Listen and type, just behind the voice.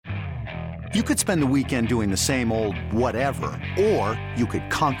You could spend the weekend doing the same old whatever, or you could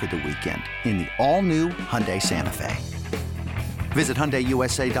conquer the weekend in the all-new Hyundai Santa Fe. Visit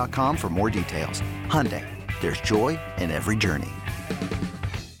HyundaiUSA.com for more details. Hyundai, there's joy in every journey.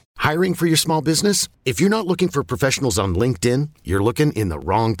 Hiring for your small business? If you're not looking for professionals on LinkedIn, you're looking in the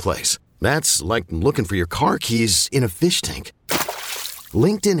wrong place. That's like looking for your car keys in a fish tank.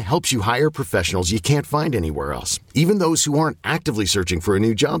 LinkedIn helps you hire professionals you can't find anywhere else, even those who aren't actively searching for a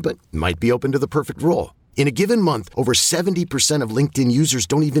new job but might be open to the perfect role. In a given month, over 70% of LinkedIn users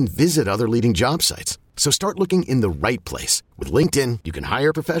don't even visit other leading job sites. So start looking in the right place. With LinkedIn, you can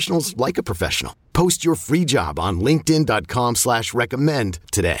hire professionals like a professional. Post your free job on linkedin.com/recommend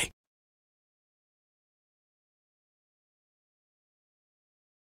today.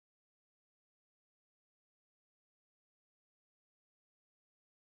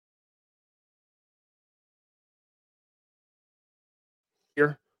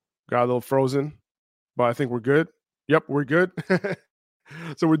 Here, got a little frozen, but I think we're good. Yep, we're good.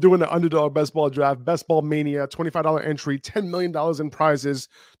 So we're doing the underdog best ball draft, best ball mania, $25 entry, $10 million in prizes,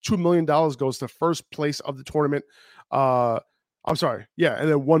 $2 million goes to first place of the tournament. I'm sorry. Yeah. And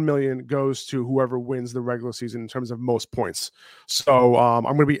then 1 million goes to whoever wins the regular season in terms of most points. So I'm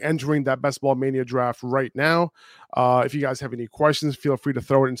going to be entering that best ball mania draft right now. If you guys have any questions, feel free to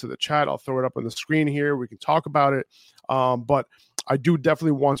throw it into the chat. I'll throw it up on the screen here. We can talk about it. But I do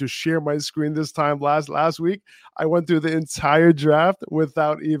definitely want to share my screen this time. Last week, I went through the entire draft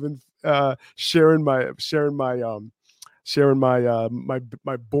without even sharing my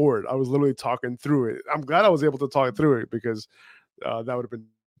board. I was literally talking through it. I'm glad I was able to talk through it because that would have been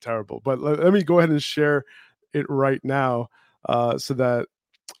terrible. But let me go ahead and share it right now so that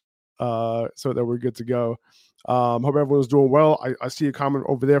we're good to go. Hope everyone's doing well. I see a comment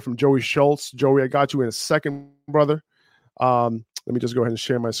over there from Joey Schultz. Joey, I got you in a second, brother. Let me just go ahead and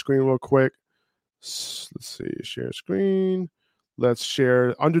share my screen real quick. Let's see, share screen. Let's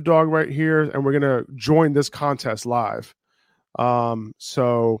share Underdog right here, and we're gonna join this contest live. And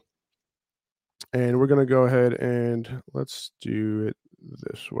we're gonna go ahead and let's do it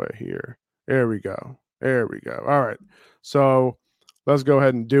this way here. There we go. All right. So let's go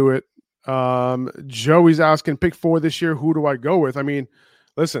ahead and do it. Joey's asking pick 4 this year. Who do I go with? I mean,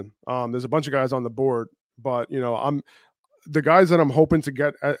 listen, there's a bunch of guys on the board, but the guys that I'm hoping to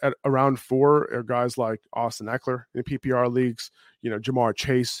get at around 4 are guys like Austin Eckler in PPR leagues, Jamar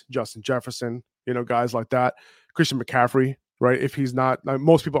Chase, Justin Jefferson, guys like that. Christian McCaffrey, right? If he's not,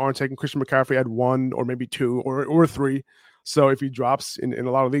 most people aren't taking Christian McCaffrey at 1 or maybe 2 or 3. So if he drops in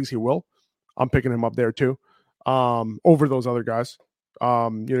a lot of leagues, he will. I'm picking him up there too, over those other guys.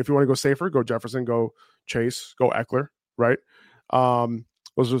 If you want to go safer, go Jefferson, go Chase, go Eckler, right?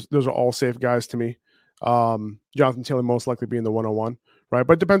 Those are all safe guys to me. Jonathan Taylor most likely being the 101, right?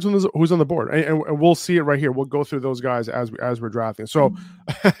 But it depends on who's on the board, and we'll see it right here. We'll go through those guys as we're drafting. So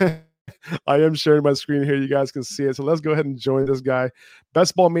I am sharing my screen here. You guys can see it. So let's go ahead and join this guy.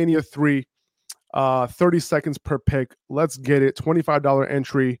 Best Ball Mania 3, 30 seconds per pick. Let's get it. $25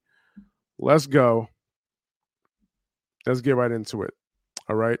 entry. Let's go. Let's get right into it.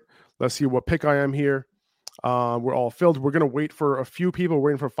 All right. Let's see what pick I am here. We're all filled. We're going to wait for a few people.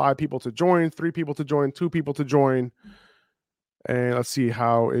 We're waiting for 5 people to join, 3 people to join, 2 people to join. And let's see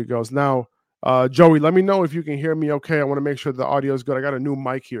how it goes. Now, Joey, let me know if you can hear me okay. I want to make sure the audio is good. I got a new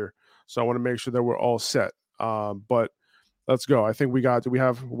mic here, so I want to make sure that we're all set. But let's go. I think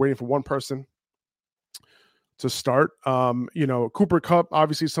we're waiting for one person to start. Cooper Kupp,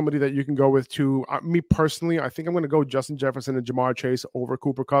 obviously somebody that you can go with too. Me personally, I think I'm going to go Justin Jefferson and Jamar Chase over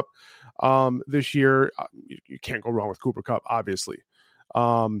Cooper Kupp this year. You can't go wrong with Cooper Kupp, obviously.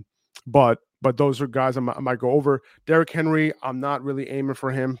 But those are guys I might go over. Derrick Henry, I'm not really aiming for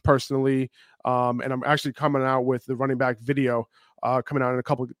him personally. And I'm actually coming out with the running back video coming out in a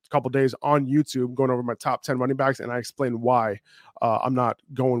couple days on YouTube, going over my top 10 running backs, and I explain why I'm not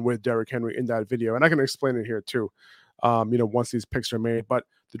going with Derrick Henry in that video. And I can explain it here too, once these picks are made. But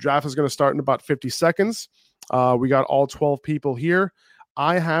the draft is going to start in about 50 seconds. We got all 12 people here.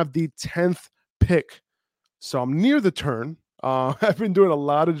 I have the 10th pick. So I'm near the turn. I've been doing a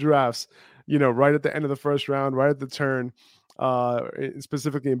lot of drafts, right at the end of the first round, right at the turn,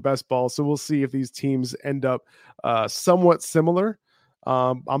 specifically in best ball. So we'll see if these teams end up somewhat similar.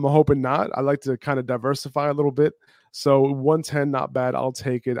 I'm hoping not. I like to kind of diversify a little bit. So 110, not bad. I'll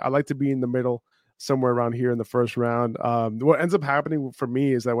take it. I like to be in the middle, somewhere around here in the first round. What ends up happening for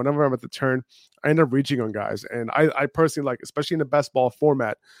me is that whenever I'm at the turn, I end up reaching on guys. And I personally like, especially in the best ball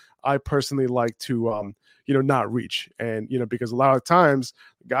format, I personally like to, not reach. And, because a lot of times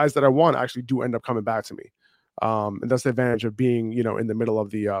guys that I want actually do end up coming back to me. And that's the advantage of being, in the middle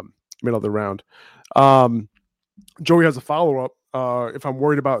of the middle of the round. Joey has a follow-up. If I'm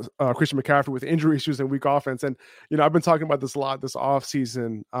worried about Christian McCaffrey with injury issues and weak offense. And, I've been talking about this a lot this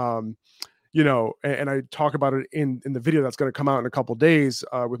offseason, and I talk about it in the video that's going to come out in a couple days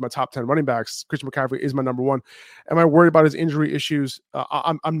with my top 10 running backs. Christian McCaffrey is my number one. Am I worried about his injury issues?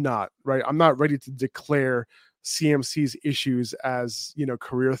 I'm not, right? I'm not ready to declare CMC's issues as,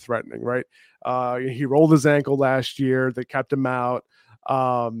 career threatening, right? He rolled his ankle last year that kept him out,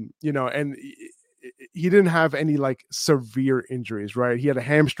 and he didn't have any like severe injuries, right? He had a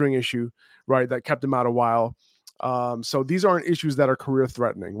hamstring issue, right, that kept him out a while. So these aren't issues that are career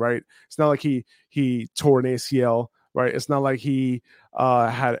threatening, right? It's not like he tore an ACL, right? It's not like he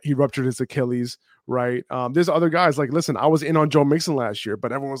ruptured his Achilles, right? There's other guys like, listen, I was in on Joe Mixon last year,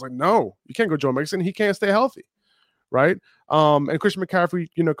 but everyone was like, no, you can't go Joe Mixon. He can't stay healthy, right? And Christian McCaffrey,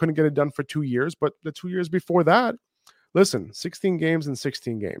 couldn't get it done for 2 years, but the 2 years before that, listen, 16 games and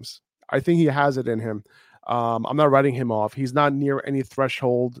 16 games. I think he has it in him. I'm not writing him off. He's not near any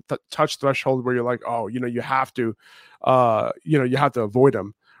threshold, touch threshold where you're like, oh, you have to, you have to avoid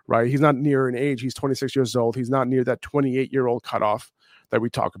him, right? He's not near an age. He's 26 years old. He's not near that 28-year-old cutoff that we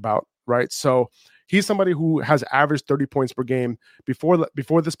talk about, right? So he's somebody who has averaged 30 points per game.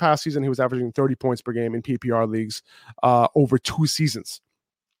 Before this past season, he was averaging 30 points per game in PPR leagues over 2 seasons.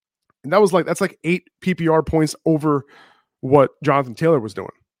 And that's like 8 PPR points over what Jonathan Taylor was doing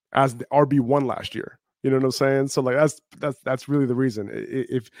as the RB1 last year. You know what I'm saying? So like that's really the reason.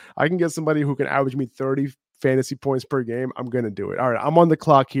 If I can get somebody who can average me 30 fantasy points per game, I'm going to do it. All right, I'm on the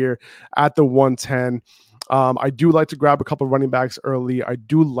clock here at the 110. I do like to grab a couple of running backs early. I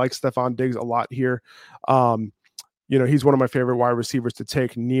do like Stephon Diggs a lot here. He's one of my favorite wide receivers to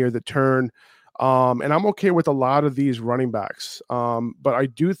take near the turn. And I'm okay with a lot of these running backs. But I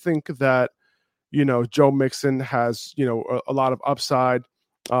do think that, Joe Mixon has, a lot of upside,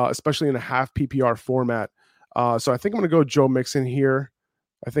 especially in a half PPR format. So I think I'm going to go Joe Mixon here.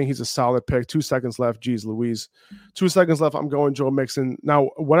 I think he's a solid pick. 2 seconds left. Geez Louise. 2 seconds left. I'm going Joe Mixon. Now,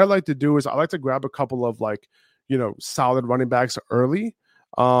 what I like to do is I like to grab a couple of solid running backs early.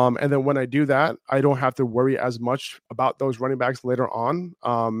 And then when I do that, I don't have to worry as much about those running backs later on.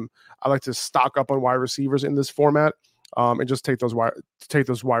 I like to stock up on wide receivers in this format and just take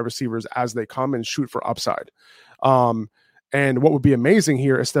those wide receivers as they come and shoot for upside. And what would be amazing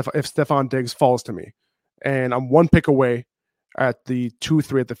here is if Stephon Diggs falls to me, and I'm one pick away at the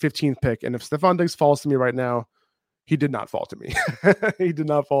 2-3 at the 15th pick. And if Stephon Diggs falls to me right now, he did not fall to me. He did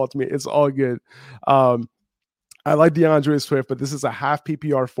not fall to me. It's all good. I like DeAndre Swift, but this is a half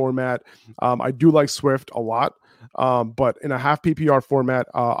PPR format. I do like Swift a lot, but in a half PPR format,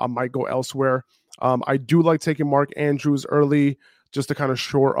 I might go elsewhere. I do like taking Mark Andrews early just to kind of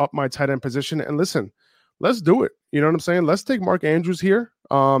shore up my tight end position. And listen, let's do it. You know what I'm saying? Let's take Mark Andrews here.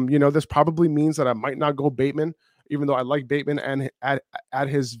 This probably means that I might not go Bateman, even though I like Bateman and at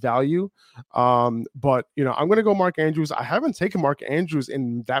his value. But, I'm going to go Mark Andrews. I haven't taken Mark Andrews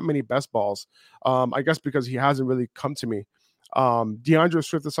in that many best balls, I guess because he hasn't really come to me. DeAndre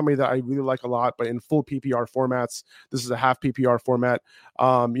Swift is somebody that I really like a lot, but in full PPR formats, this is a half PPR format.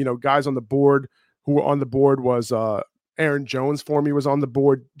 Guys on the board who were on the board was Aaron Jones for me was on the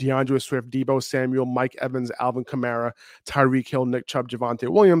board, DeAndre Swift, Deebo Samuel, Mike Evans, Alvin Kamara, Tyreek Hill, Nick Chubb, Javonte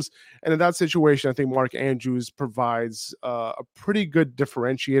Williams. And in that situation, I think Mark Andrews provides a pretty good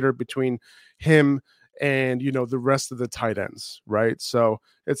differentiator between him and, the rest of the tight ends, right? So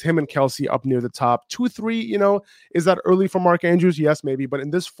it's him and Kelsey up near the top. 2-3, is that early for Mark Andrews? Yes, maybe. But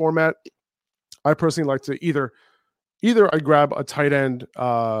in this format, I personally like to either I grab a tight end,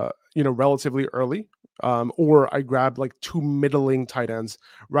 relatively early, or I grab like 2 middling tight ends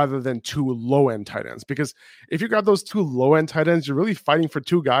rather than 2 low end tight ends. Because if you grab those 2 low end tight ends, you're really fighting for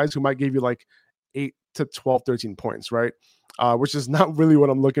 2 guys who might give you like 8 to 12, 13 points, right? Which is not really what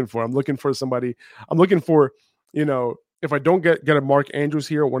I'm looking for. I'm looking for, if I don't get a Mark Andrews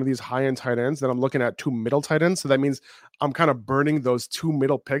here, one of these high end tight ends, then I'm looking at 2 middle tight ends. So that means I'm kind of burning those 2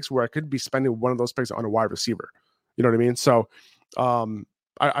 middle picks where I could be spending one of those picks on a wide receiver. You know what I mean? So,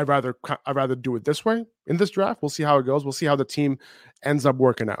 I'd rather do it this way in this draft. We'll see how it goes. We'll see how the team ends up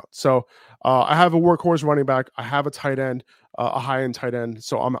working out. So I have a workhorse running back. I have a tight end, a high end tight end.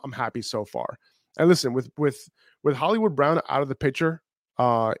 So I'm happy so far. And listen, with Hollywood Brown out of the picture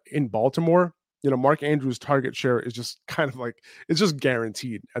in Baltimore, Mark Andrews' target share is just kind of like, it's just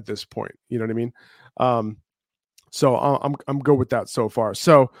guaranteed at this point. You know what I mean? So I'm good with that so far.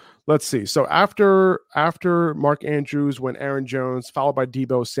 So let's see. So after Mark Andrews went Aaron Jones, followed by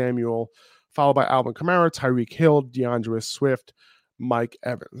Deebo Samuel, followed by Alvin Kamara, Tyreek Hill, DeAndre Swift, Mike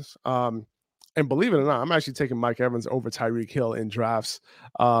Evans. And believe it or not, I'm actually taking Mike Evans over Tyreek Hill in drafts.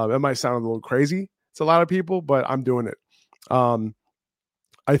 It might sound a little crazy to a lot of people, but I'm doing it.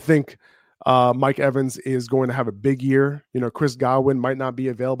 I think Mike Evans is going to have a big year. Chris Godwin might not be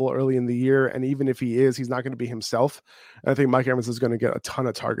available early in the year, and even if he is, he's not going to be himself. And I think Mike Evans is going to get a ton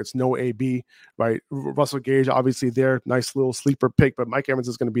of targets. No AB, right? Russell Gage, obviously, there, nice little sleeper pick, but Mike Evans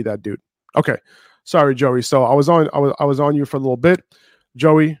is going to be that dude. Okay, sorry, Joey. So I was on you for a little bit,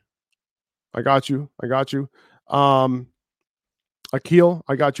 Joey. I got you. Akil,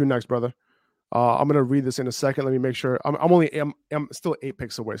 I got you next, brother. I'm going to read this in a second. Let me make sure. I'm still 8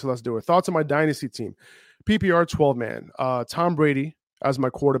 picks away, so let's do it. Thoughts on my dynasty team? PPR 12-man. Tom Brady as my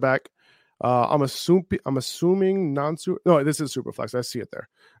quarterback. I'm assuming no, this is super flex. I see it there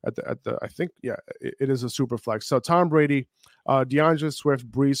I think, yeah, it is a super flex. So Tom Brady, DeAndre Swift,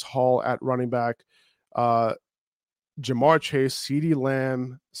 Breece Hall at running back, Jamar Chase, CeeDee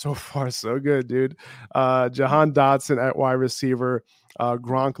Lamb. So far, so good, dude. Jahan Dotson at wide receiver.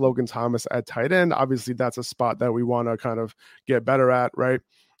 Gronk, Logan Thomas at tight end. Obviously, that's a spot that we want to kind of get better at, right?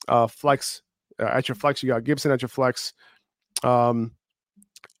 Flex at your flex, you got Gibson at your flex. You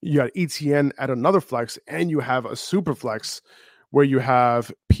got ETN at another flex, and you have a super flex where you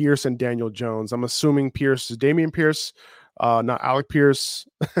have Pierce and Daniel Jones. I'm assuming Pierce is Dameon Pierce, not Alec Pierce,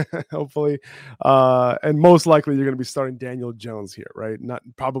 hopefully. And most likely you're going to be starting Daniel Jones here, right?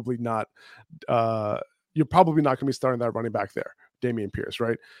 Probably not. You're probably not going to be starting that running back there, Dameon Pierce,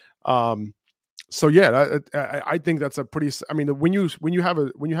 right? So yeah, I think that's a pretty. I mean, when you have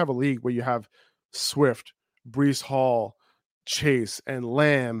a league where you have Swift, Breece Hall, Chase, and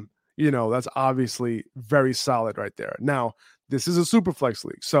Lamb, that's obviously very solid right there. Now, this is a super flex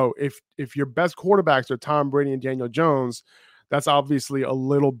league, so if your best quarterbacks are Tom Brady and Daniel Jones, that's obviously a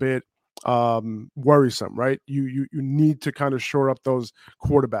little bit worrisome, right? You need to kind of shore up those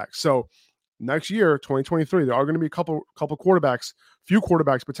quarterbacks. So next year, 2023, there are going to be a couple quarterbacks, few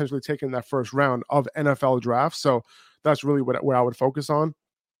quarterbacks potentially taking that first round of NFL drafts. So that's really what I would focus on.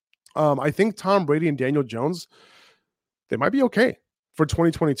 I think Tom Brady and Daniel Jones, they might be okay for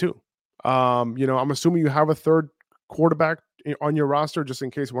 2022. I'm assuming you have a third quarterback on your roster just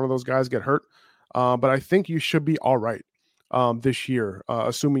in case one of those guys get hurt. But I think you should be all right this year,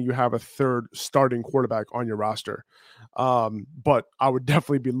 assuming you have a third starting quarterback on your roster. But I would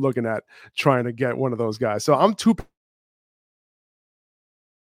definitely be looking at trying to get one of those guys. So I'm 2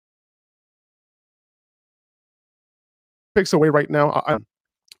 picks away right now.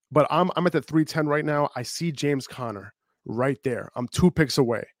 But I'm at the 310 right now. I see James Conner right there. I'm 2 picks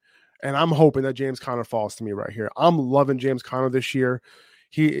away. And I'm hoping that James Conner falls to me right here. I'm loving James Conner this year.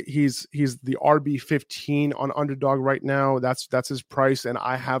 He's the RB15 on Underdog right now. That's his price, and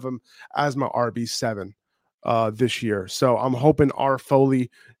I have him as my RB7 this year. So I'm hoping R.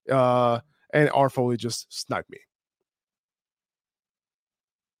 Foley just sniped me.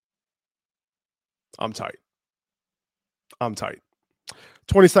 I'm tight.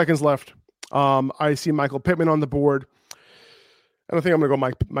 20 seconds left. I see Michael Pittman on the board. And I think I'm going to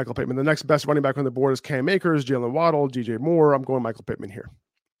go Michael Pittman. The next best running back on the board is Cam Akers, Jalen Waddle, DJ Moore. I'm going Michael Pittman here.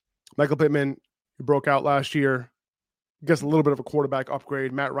 Michael Pittman broke out last year. Gets a little bit of a quarterback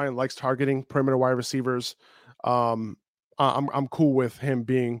upgrade. Matt Ryan likes targeting perimeter wide receivers. I'm cool with him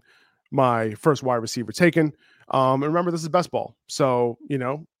being my first wide receiver taken. And remember, this is best ball. So,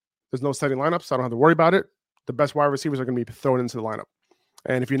 there's no setting lineups. So I don't have to worry about it. The best wide receivers are going to be thrown into the lineup.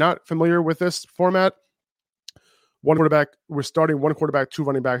 And if you're not familiar with this format, one quarterback, we're starting 1 quarterback, 2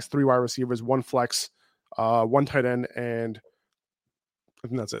 running backs, 3 wide receivers, 1 flex, 1 tight end, and I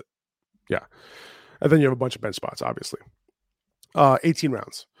think that's it. Yeah. And then you have a bunch of bench spots, obviously. 18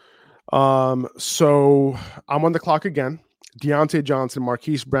 rounds. So I'm on the clock again. Deontay Johnson,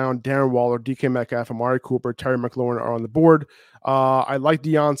 Marquise Brown, Darren Waller, DK Metcalf, Amari Cooper, Terry McLaurin are on the board. I like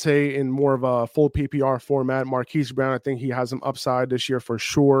Deontay in more of a full PPR format. Marquise Brown, I think he has some upside this year for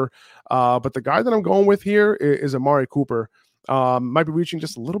sure. But the guy that I'm going with here is Amari Cooper. Might be reaching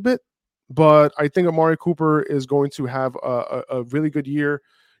just a little bit, but I think Amari Cooper is going to have a really good year,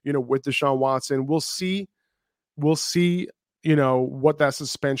 with Deshaun Watson. We'll see, what that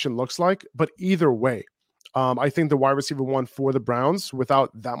suspension looks like. But either way, I think the wide receiver 1 for the Browns without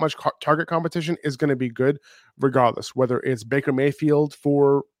that much target competition is going to be good regardless, whether it's Baker Mayfield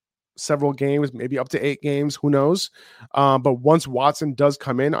for several games, maybe up to 8 games, who knows? But once Watson does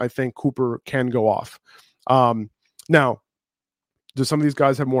come in, I think Cooper can go off. Now, do some of these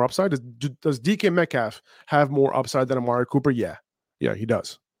guys have more upside? Does DK Metcalf have more upside than Amari Cooper? Yeah, he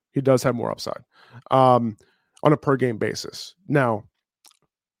does. He does have more upside on a per game basis. Now,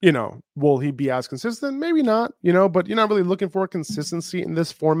 will he be as consistent? Maybe not, but you're not really looking for consistency in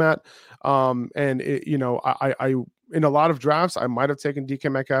this format. And I in a lot of drafts, I might have taken DK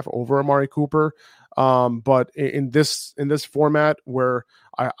Metcalf over Amari Cooper. But in this format where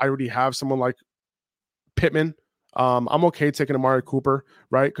I already have someone like Pittman, I'm okay taking Amari Cooper,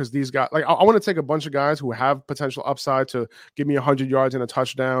 right? Because these guys, like, I want to take a bunch of guys who have potential upside to give me 100 yards and a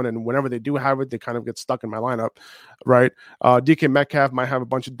touchdown, and whenever they do have it, they kind of get stuck in my lineup, right? DK Metcalf might have a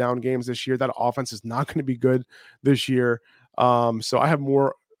bunch of down games this year. That offense is not going to be good this year, so I have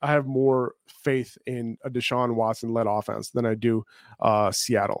more faith in a Deshaun Watson-led offense than I do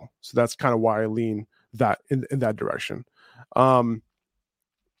Seattle. So that's kind of why I lean that in that direction. Let's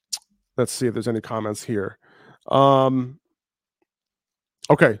see if there's any comments here.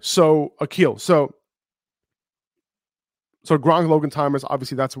 Okay, so Akil, so Gronk, Logan Thomas,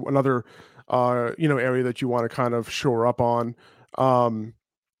 obviously that's another area that you want to kind of shore up on.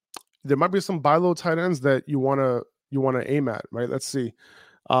 There might be some buy low tight ends that you want to aim at, right? Let's see.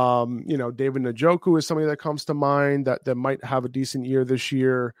 David Njoku is somebody that comes to mind that might have a decent year this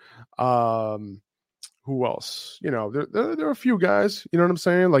year. Who else? There are a few guys, you know what I'm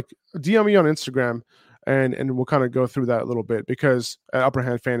saying? Like, DM me on Instagram and we'll kind of go through that a little bit, because at Upper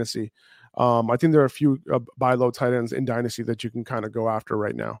Hand Fantasy, I think there are a few buy low tight ends in Dynasty that you can kind of go after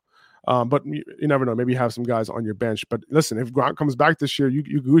right now. But you never know. Maybe you have some guys on your bench. But listen, if Gronk comes back this year, you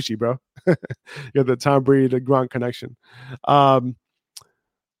Gucci, bro. You got the Tom Brady to Gronk connection. And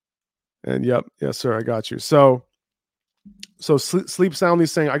yes, sir, I got you. So Sleep Soundly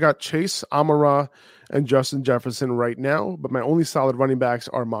saying, I got Chase, Amara, and Justin Jefferson right now, but my only solid running backs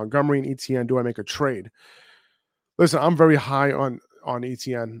are Montgomery and ETN. Do I make a trade? Listen, I'm very high on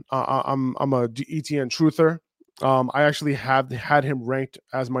ETN. I'm a ETN truther. I actually had him ranked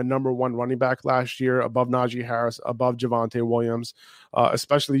as my number one running back last year, above Najee Harris, above Javonte Williams,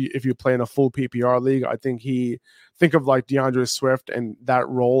 especially if you play in a full PPR league. I think think of like DeAndre Swift and that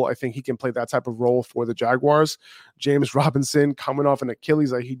role. I think he can play that type of role for the Jaguars. James Robinson coming off an Achilles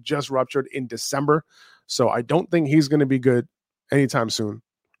that he just ruptured in December. So I don't think he's going to be good anytime soon,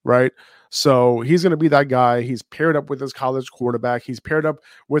 right? So he's going to be that guy. He's paired up with his college quarterback. He's paired up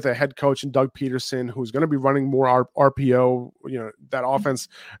with a head coach in Doug Peterson, who's going to be running more RPO, that offense,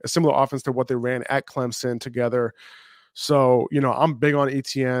 a similar offense to what they ran at Clemson together. So, I'm big on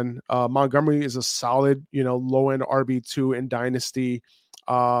ETN. Montgomery is a solid, low-end RB2 in Dynasty.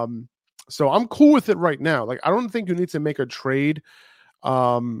 So I'm cool with it right now. Like, I don't think you need to make a trade,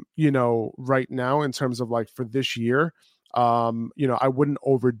 right now in terms of like for this year. I wouldn't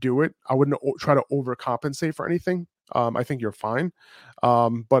overdo it. I wouldn't try to overcompensate for anything. I think you're fine.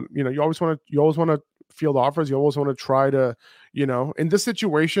 But you always want to field offers. You always want to try to, in this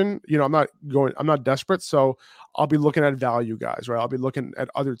situation, I'm not desperate. So I'll be looking at value guys, right? I'll be looking at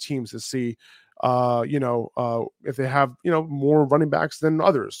other teams to see, if they have, more running backs than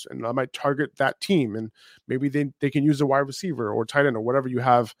others, and I might target that team, and maybe they can use a wide receiver or tight end or whatever you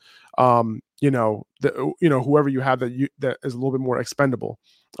have, whoever you have that is a little bit more expendable.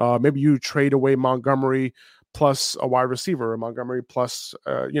 Maybe you trade away Montgomery plus a wide receiver, or Montgomery plus,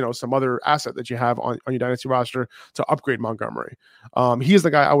 some other asset that you have on your dynasty roster to upgrade Montgomery. He is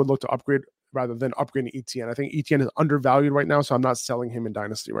the guy I would look to upgrade rather than upgrading ETN. I think ETN is undervalued right now, so I'm not selling him in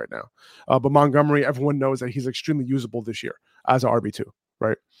Dynasty right now. But Montgomery, everyone knows that he's extremely usable this year as an RB2,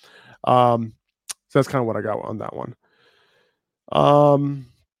 right? So that's kind of what I got on that one.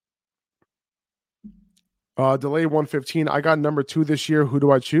 Delay 115. I got number 2 this year. Who do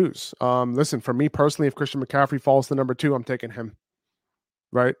I choose? Listen, for me personally, if Christian McCaffrey falls to number 2, I'm taking him,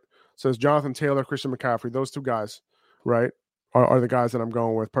 right? So it's Jonathan Taylor, Christian McCaffrey. Those two guys, right, are the guys that I'm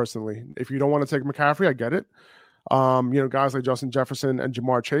going with personally. If you don't want to take McCaffrey, I get it. Guys like Justin Jefferson and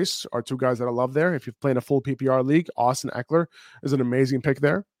Jamar Chase are two guys that I love there. If you're playing a full PPR league, Austin Eckler is an amazing pick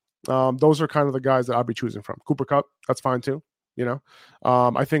there. Those are kind of the guys that I'll be choosing from. Cooper Kupp, that's fine too.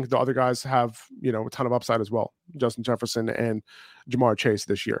 I think the other guys have, a ton of upside as well. Justin Jefferson and Jamar Chase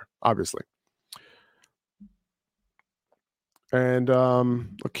this year, obviously. And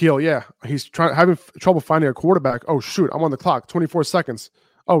Akil, yeah, he's having trouble finding a quarterback. Oh, shoot, I'm on the clock. 24 seconds.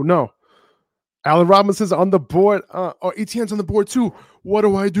 Oh, no. Allen Robinson's on the board. ETN's on the board too. What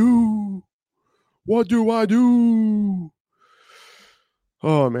do I do? What do I do?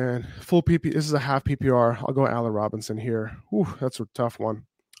 Oh, man. Full PP. This is a half PPR. I'll go Allen Robinson here. Ooh, that's a tough one.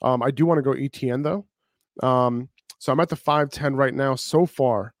 I do want to go ETN, though. So I'm at the 5-10 right now. So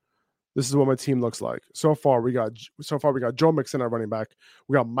far, this is what my team looks like. So far, we got Joe Mixon at running back.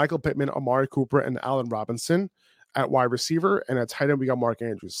 We got Michael Pittman, Amari Cooper, and Allen Robinson at wide receiver. And at tight end, we got Mark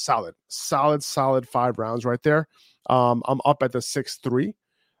Andrews. Solid 5 rounds right there. I'm up at the 6-3.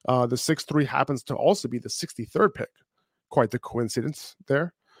 The 6-3 happens to also be the 63rd pick. Quite the coincidence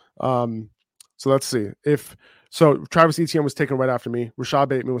there. So let's see. Travis Etienne was taken right after me. Rashad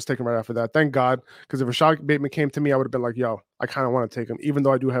Bateman was taken right after that. Thank God, because if Rashad Bateman came to me, I would have been like, yo, I kind of want to take him. Even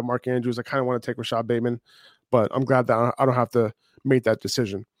though I do have Mark Andrews, I kind of want to take Rashad Bateman. But I'm glad that I don't have to make that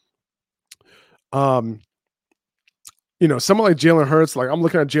decision. Someone like Jalen Hurts, like I'm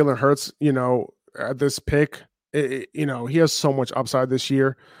looking at Jalen Hurts, at this pick, he has so much upside this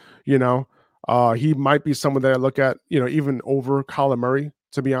year. He might be someone that I look at, even over Kyler Murray,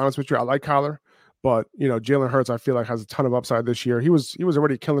 to be honest with you. I like Kyler, but, Jalen Hurts, I feel like has a ton of upside this year. He was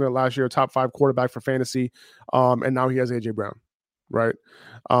already killing it last year, top 5 quarterback for fantasy. And now he has AJ Brown, right?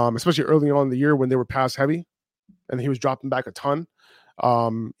 Especially early on in the year when they were pass heavy and he was dropping back a ton.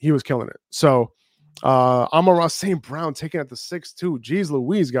 He was killing it. So Amon-Ra St. Brown taking at the 6-2. Jeez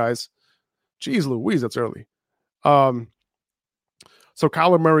Louise, guys. Jeez Louise, that's early. So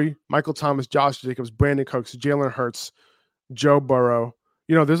Kyler Murray, Michael Thomas, Josh Jacobs, Brandon Cooks, Jalen Hurts, Joe Burrow.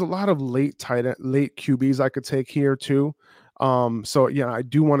 There's a lot of late QBs I could take here too. So yeah, I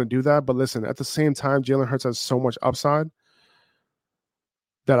do want to do that. But listen, at the same time, Jalen Hurts has so much upside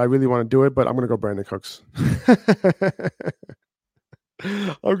that I really want to do it. But I'm going to go Brandon Cooks.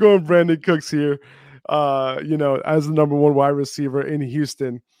 I'm going Brandon Cooks here. As the number 1 wide receiver in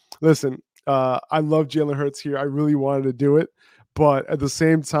Houston. Listen, I love Jalen Hurts here. I really wanted to do it. But at the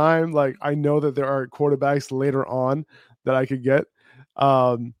same time, like I know that there are quarterbacks later on that I could get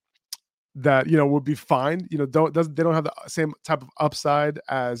that would be fine. They don't have the same type of upside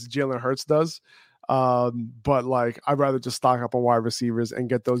as Jalen Hurts does. But like I'd rather just stock up on wide receivers and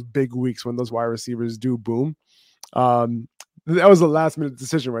get those big weeks when those wide receivers do boom. That was a last minute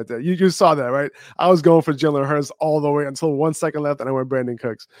decision right there. You saw that, right? I was going for Jalen Hurts all the way until 1 second left, and I went Brandon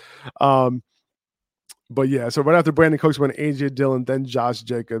Cooks. But yeah, so right after Brandon Cooks went AJ Dillon, then Josh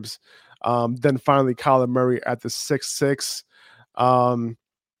Jacobs, then finally Kyler Murray at the 6-6.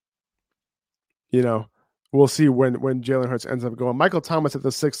 We'll see when Jalen Hurts ends up going. Michael Thomas at the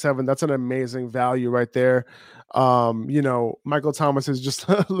 6-7. That's an amazing value right there. Michael Thomas is just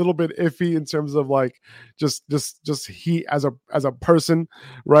a little bit iffy in terms of like just he as a person,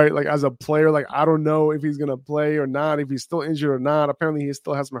 right? Like as a player, like I don't know if he's gonna play or not, if he's still injured or not. Apparently, he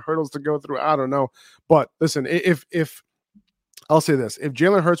still has some hurdles to go through. I don't know. But listen, if I'll say this, if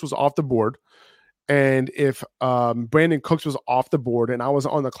Jalen Hurts was off the board, and if Brandon Cooks was off the board and I was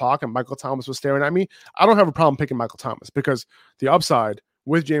on the clock and Michael Thomas was staring at me, I don't have a problem picking Michael Thomas because the upside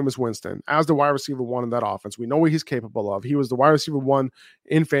with Jameis Winston as the wide receiver 1 in that offense, we know what he's capable of. He was the wide receiver 1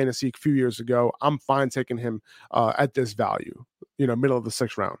 in fantasy a few years ago. I'm fine taking him at this value, middle of the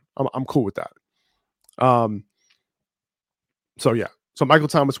 6th round. I'm cool with that. So yeah, so Michael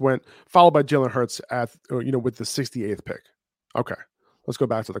Thomas went, followed by Jalen Hurts with the 68th pick. Okay, let's go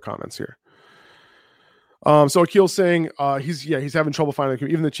back to the comments here. So Akil's saying he's having trouble finding a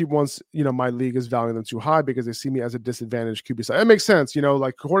QB. Even the cheap ones, my league is valuing them too high because they see me as a disadvantaged QB side. That makes sense.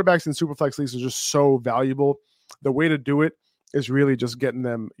 Like quarterbacks in Superflex leagues are just so valuable. The way to do it is really just getting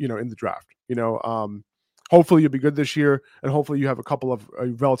them, in the draft. Hopefully you'll be good this year, and hopefully you have a couple of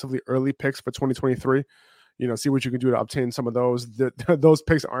relatively early picks for 2023. See what you can do to obtain some of those. Those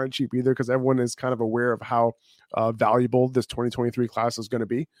picks aren't cheap either because everyone is kind of aware of how valuable this 2023 class is going to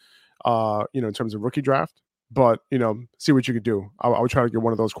be. In terms of rookie draft, but see what you could do. I would try to get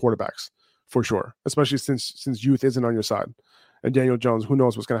one of those quarterbacks for sure, especially since youth isn't on your side. And Daniel Jones, who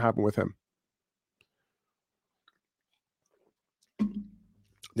knows what's going to happen with him?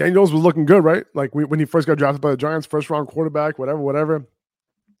 Daniel Jones was looking good, right? Like when he first got drafted by the Giants, 1st round quarterback, whatever.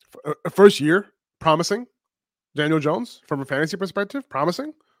 First year, promising. Daniel Jones, from a fantasy perspective,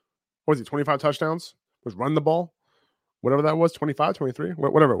 promising. What was he? 25 touchdowns, was run the ball. Whatever that was, 25, 23,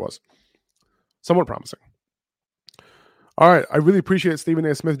 whatever it was. Somewhat promising. All right. I really appreciate Stephen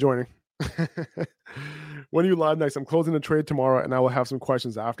A. Smith joining. When are you live next? I'm closing the trade tomorrow, and I will have some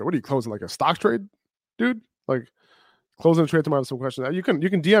questions after. What are you closing, like a stock trade, dude? Like closing the trade tomorrow with some questions. You can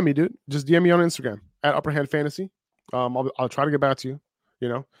DM me, dude. Just DM me on Instagram at Upper Hand Fantasy. I'll try to get back to you.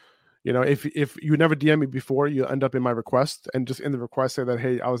 If you never DM me before, you end up in my request, and just in the request say that,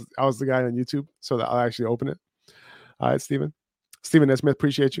 hey, I was the guy on YouTube, so that I'll actually open it. All right, Stephen A. Smith,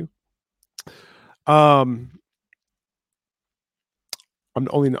 appreciate you. I'm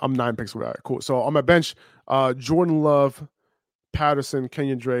 9 picks away. All right, cool. So on my bench, Jordan Love, Patterson,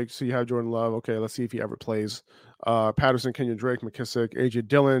 Kenyon Drake. So you have Jordan Love. Okay, let's see if he ever plays. Patterson, Kenyon Drake, McKissick, AJ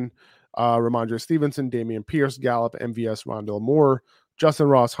Dillon, Ramondre Stevenson, Damian Pierce, Gallup, MVS, Rondell Moore, Justin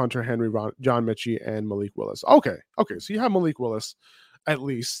Ross, Hunter Henry, John Mechie, and Malik Willis. Okay. So you have Malik Willis. At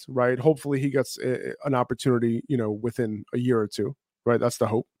least, right? Hopefully he gets an opportunity, within a year or two. right? That's the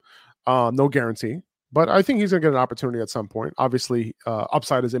hope. No guarantee, but I think he's going to get an opportunity at some point. Obviously,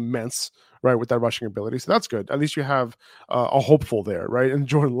 upside is immense, right, with that rushing ability. So that's good. At least you have a hopeful there, right? And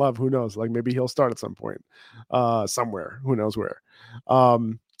Jordan Love, who knows? Like maybe he'll start at some point somewhere. Who knows where?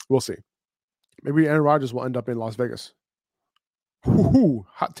 We'll see. Maybe Aaron Rodgers will end up in Las Vegas.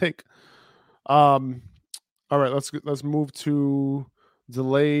 Hot take. All right, let's move to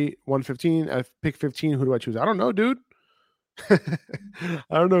delay 115 at pick 15. Who do I choose? I don't know, dude. I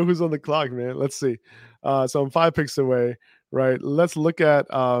don't know who's on the clock, man. Let's see. So I'm 5 picks away, right? Let's look at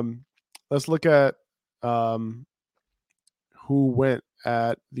who went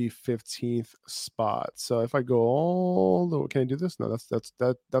at the 15th spot. So if I go all the way, can I do this? No, that's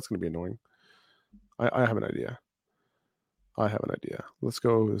gonna be annoying. I have an idea. Let's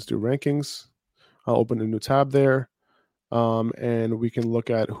do rankings. I'll open a new tab there. And we can look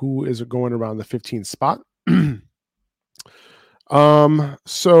at who is going around the 15th spot.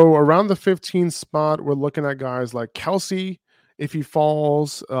 So around the 15th spot, we're looking at guys like Kelsey. If he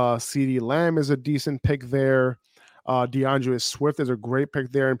falls, CeeDee Lamb is a decent pick there. DeAndre Swift is a great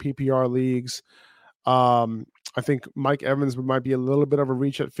pick there in PPR leagues. I think Mike Evans might be a little bit of a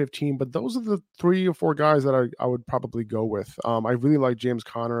reach at 15, but those are the 3 or 4 guys that I would probably go with. I really like James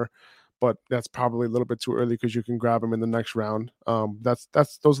Conner, but that's probably a little bit too early because you can grab him in the next round. Those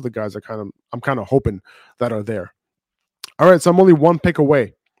are the guys that I'm kind of hoping that are there. All right, so I'm only 1 pick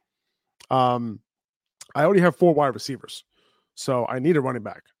away. I already have 4 wide receivers, so I need a running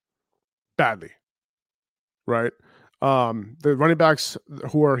back badly, right? The running backs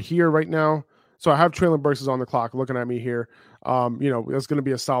who are here right now. So I have Traylon Burks is on the clock looking at me here. It's going to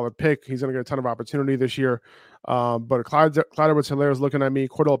be a solid pick. He's going to get a ton of opportunity this year. But Clyde Edwards-Helaire is looking at me.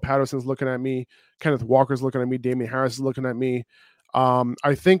 Cordell Patterson's looking at me. Kenneth Walker's looking at me. Damian Harris is looking at me.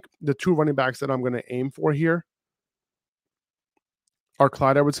 I think the 2 running backs that I'm going to aim for here are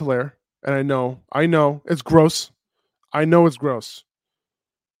Clyde Edwards-Helaire. And I know it's gross. I know it's gross.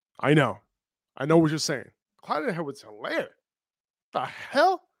 I know what you're saying. Clyde Edwards-Helaire? The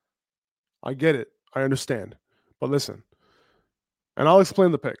hell? I get it. I understand. But listen, and I'll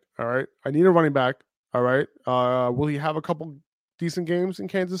explain the pick, all right? I need a running back, all right? Will he have a couple decent games in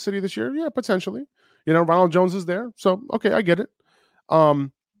Kansas City this year? Yeah, potentially. Ronald Jones is there. So, okay, I get it.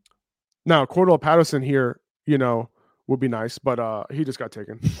 Now, Cordell Patterson here, would be nice, but he just got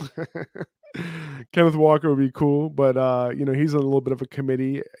taken. Kenneth Walker would be cool, but, he's a little bit of a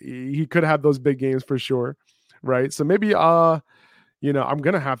committee. He could have those big games for sure, right? So maybe I'm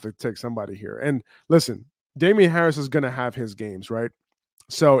going to have to take somebody here. And listen, Damian Harris is going to have his games, right?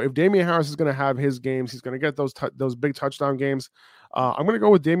 So if Damian Harris is going to have his games, he's going to get those big touchdown games. I'm going to go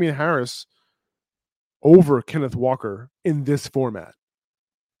with Damian Harris over Kenneth Walker in this format.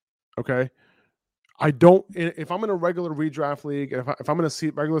 Okay? If I'm in a regular redraft league, if I'm in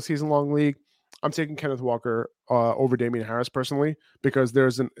a regular season long league, I'm taking Kenneth Walker over Damian Harris personally, because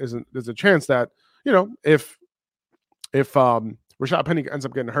there's a chance that, if Rashad Penny ends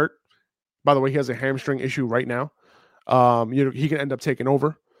up getting hurt. By the way, he has a hamstring issue right now. He can end up taking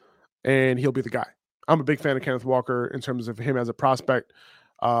over, and he'll be the guy. I'm a big fan of Kenneth Walker in terms of him as a prospect.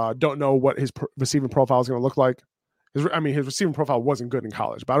 Don't know what his receiving profile is going to look like. His receiving profile wasn't good in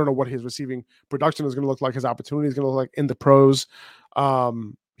college, but I don't know what his receiving production is going to look like. His opportunity is going to look like in the pros.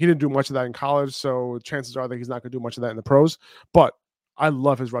 He didn't do much of that in college, so chances are that he's not going to do much of that in the pros. But I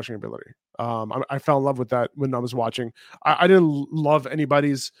love his rushing ability. I fell in love with that when I was watching. I didn't love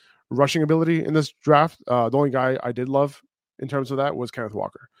anybody's rushing ability in this draft. The only guy I did love in terms of that was Kenneth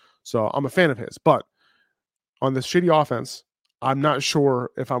Walker. So I'm a fan of his. But on this shitty offense, I'm not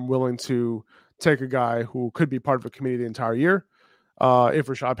sure if I'm willing to take a guy who could be part of a committee the entire year if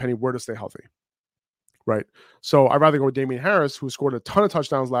Rashad Penny were to stay healthy. Right? So I'd rather go with Damian Harris, who scored a ton of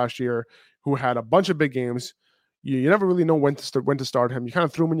touchdowns last year, who had a bunch of big games. You never really know when to start him. You kind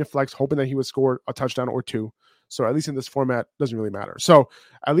of threw him in your flex, hoping that he would score a touchdown or 2. So at least in this format, doesn't really matter. So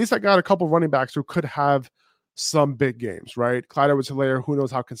at least I got a couple running backs who could have some big games, right? Clyde Edwards-Helaire, who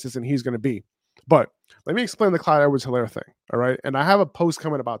knows how consistent he's going to be. But let me explain the Clyde Edwards-Helaire thing, all right? And I have a post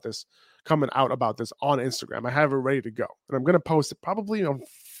coming out about this on Instagram. I have it ready to go. And I'm going to post it probably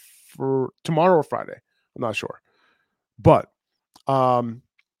for tomorrow or Friday. I'm not sure. But Darrell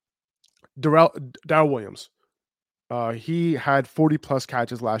Williams, he had 40-plus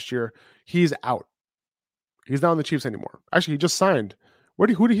catches last year. He's out. He's not on the Chiefs anymore. Actually, he just signed.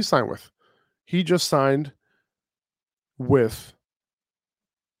 Who did he sign with? He just signed with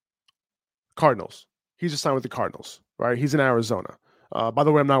Cardinals. He just signed with the Cardinals, right? He's in Arizona. By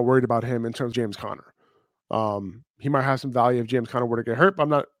the way, I'm not worried about him in terms of James Conner. He might have some value if James Conner were to get hurt, but I'm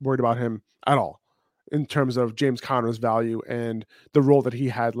not worried about him at all. in terms of James Conner's value and the role that he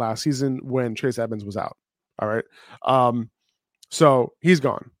had last season when Chase Edmonds was out. All right. So he's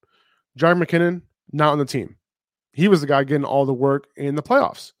gone. Jerick McKinnon, not on the team. He was the guy getting all the work in the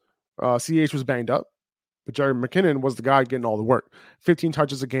playoffs. CH was banged up, but Jerick McKinnon was the guy getting all the work. 15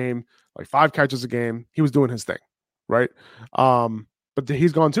 touches a game, like 5 catches a game. He was doing his thing, right? But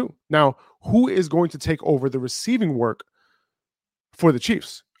he's gone too. Now, who is going to take over the receiving work for the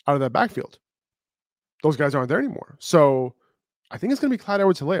Chiefs out of that backfield? Those guys aren't there anymore. So I think it's going to be Clyde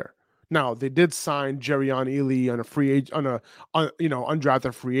Edwards-Helaire. Now, they did sign Jerrion Ealy on a free agent, on a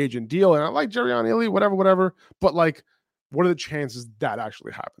undrafted free agent deal, and I like Jerrion Ealy, whatever. But like, what are the chances that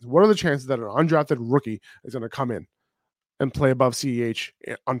actually happens? What are the chances that an undrafted rookie is going to come in and play above CEH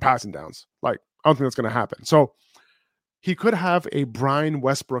on passing downs? Like, I don't think that's going to happen. So he could have a Brian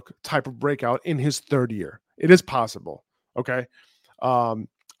Westbrook type of breakout in his third year. It is possible. Okay, I'm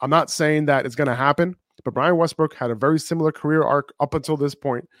not saying that it's going to happen, but Brian Westbrook had a very similar career arc up until this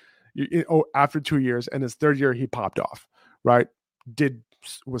point. After 2 years, and his third year he popped off, right?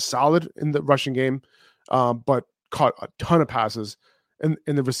 Was solid in the rushing game, but caught a ton of passes in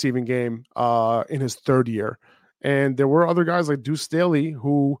the receiving game in his third year. And there were other guys like Deuce Staley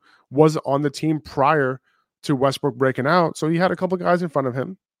who was on the team prior to Westbrook breaking out, so he had a couple guys in front of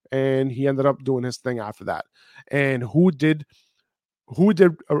him, and he ended up doing his thing after that. And who did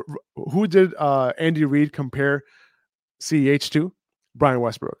Andy Reid compare CEH to? Brian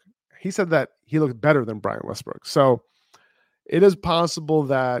Westbrook. He said that he looked better than Brian Westbrook. So it is possible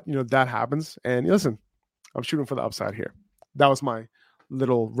that, that happens. And listen, I'm shooting for the upside here. That was my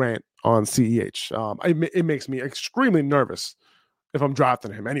little rant on CEH. It makes me extremely nervous if I'm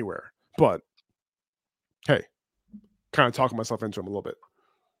drafting him anywhere. But hey, kind of talking myself into him a little bit.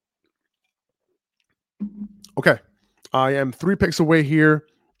 Okay. I am 3 picks away here.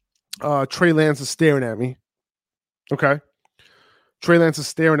 Trey Lance is staring at me. Okay. Trey Lance is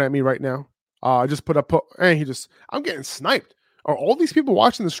staring at me right now. I just I'm getting sniped. Are all these people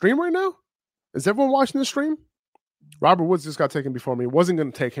watching the stream right now? Is everyone watching the stream? Robert Woods just got taken before me. Wasn't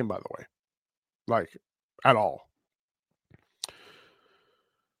going to take him, by the way. Like, at all.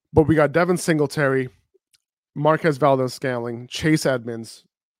 But we got Devin Singletary, Marquez Valdes-Scantling, Chase Edmonds.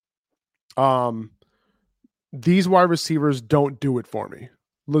 These wide receivers don't do it for me.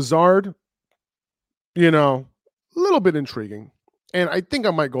 Lazard, a little bit intriguing. And I think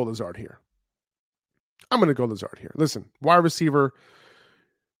I might go Lazard here. I'm going to go Lazard here. Listen, wide receiver,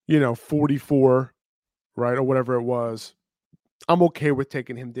 44, right, or whatever it was. I'm okay with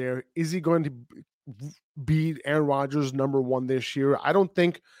taking him there. Is he going to be Aaron Rodgers number 1 this year? I don't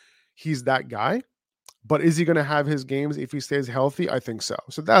think he's that guy. But is he going to have his games if he stays healthy? I think so.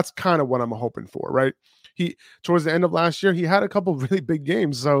 So that's kind of what I'm hoping for, right? Towards the end of last year, he had a couple of really big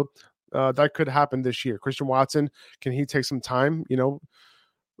games. So that could happen this year. Christian Watson, can he take some time,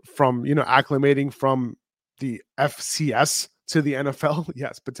 from, acclimating from the FCS to the NFL?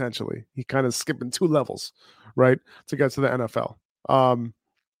 Yes, potentially. He kind of skipping 2 levels, right, to get to the NFL.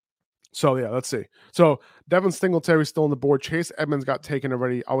 So, yeah, let's see. So Devin Singletary still on the board. Chase Edmonds got taken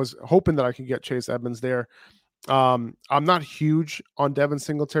already. I was hoping that I could get Chase Edmonds there. I'm not huge on Devin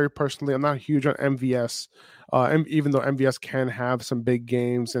Singletary personally. I'm not huge on MVS, even though MVS can have some big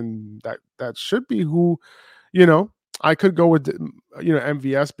games, and that should be who, I could go with,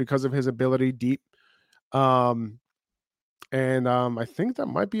 MVS because of his ability deep. And I think that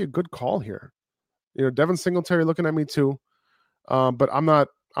might be a good call here. Devin Singletary looking at me too. But I'm not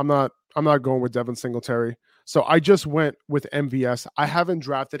going with Devin Singletary. So I just went with MVS. I haven't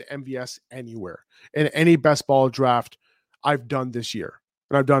drafted MVS anywhere in any best ball draft I've done this year.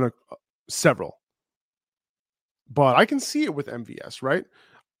 And I've done several. But I can see it with MVS, right?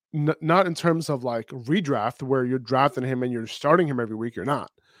 Not in terms of like redraft where you're drafting him and you're starting him every week. You're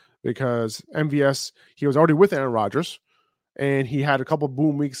not. Because MVS, he was already with Aaron Rodgers. And he had a couple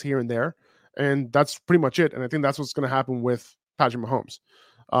boom weeks here and there. And that's pretty much it. And I think that's what's going to happen with Patrick Mahomes.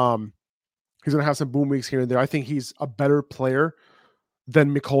 He's going to have some boom weeks here and there. I think he's a better player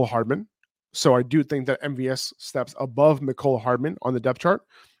than Mecole Hardman. So I do think that MVS steps above Mecole Hardman on the depth chart.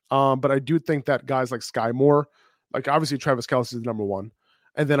 But I do think that guys like Sky Moore, like obviously Travis Kelce is number 1.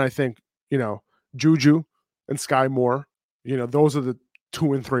 And then I think, Juju and Sky Moore, those are the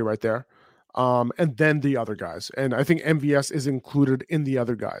 2 and 3 right there. And then the other guys. And I think MVS is included in the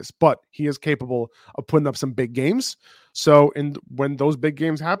other guys, but he is capable of putting up some big games. So when those big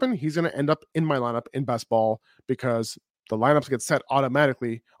games happen, he's going to end up in my lineup in best ball because the lineups get set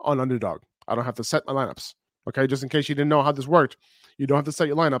automatically on underdog. I don't have to set my lineups. Okay. Just in case you didn't know how this worked, you don't have to set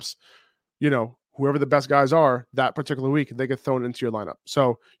your lineups. Whoever the best guys are that particular week, they get thrown into your lineup.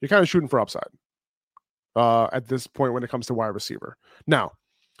 So you're kind of shooting for upside. at this point when it comes to wide receiver. Now,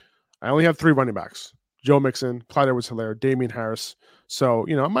 I only have 3 running backs: Joe Mixon, Clyde Edwards-Helaire, Damian Harris. So,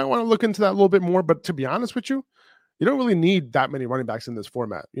 I might want to look into that a little bit more. But to be honest with you, you don't really need that many running backs in this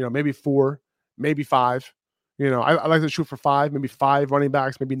format. Maybe 4, maybe 5. I like to shoot for 5, maybe 5 running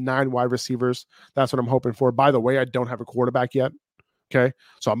backs, maybe 9 wide receivers. That's what I'm hoping for. By the way, I don't have a quarterback yet. Okay.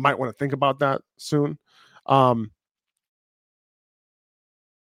 So I might want to think about that soon.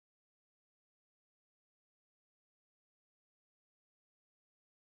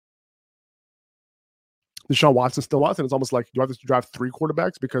 Deshaun Watson still Watson. It's almost like, do I have to drive 3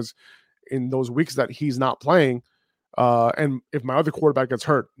 quarterbacks? Because in those weeks that he's not playing, and if my other quarterback gets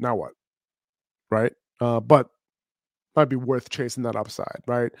hurt, now what? Right. But might be worth chasing that upside,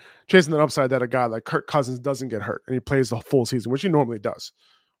 right? Chasing that upside that a guy like Kirk Cousins doesn't get hurt and he plays the full season, which he normally does,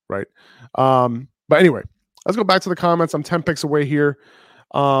 right? But anyway, let's go back to the comments. I'm 10 picks away here.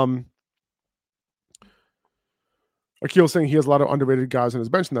 Akil saying he has a lot of underrated guys on his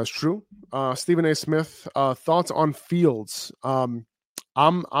bench, and that's true. Stephen A. Smith, thoughts on Fields? I'm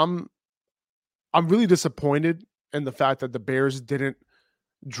really disappointed in the fact that the Bears didn't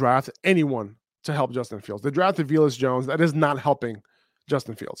draft anyone to help Justin Fields. They drafted Velus Jones. That is not helping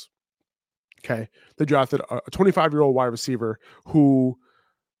Justin Fields. Okay. They drafted a 25-year-old wide receiver who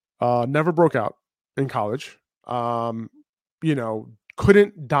never broke out in college. Couldn't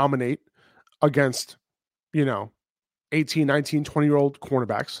dominate against, 18, 19, 20-year-old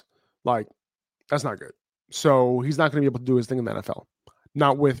cornerbacks. Like, that's not good. So he's not going to be able to do his thing in the NFL.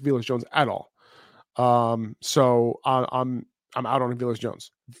 Not with Velus Jones at all. So I'm out on Velus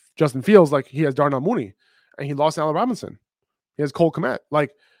Jones. Justin Fields, like, he has Darnell Mooney, and he lost Allen Robinson. He has Cole Kmet.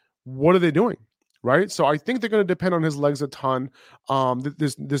 Like, what are they doing? Right? So I think they're going to depend on his legs a ton.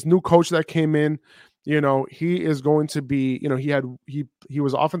 This new coach that came in, he is going to be, he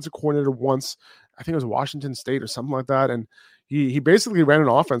was offensive coordinator once. I think it was Washington State or something like that. And he basically ran an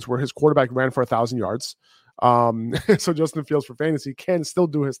offense where his quarterback ran for 1,000 yards. So Justin Fields for fantasy can still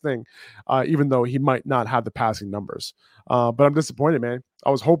do his thing, even though he might not have the passing numbers. But I'm disappointed, man. I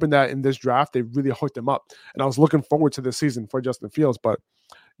was hoping that in this draft, they really hooked him up. And I was looking forward to this season for Justin Fields. But,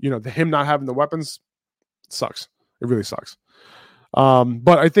 him not having the weapons sucks. It really sucks.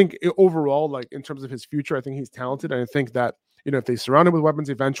 But I think overall, like, in terms of his future, I think he's talented. And I think that, if they surround him with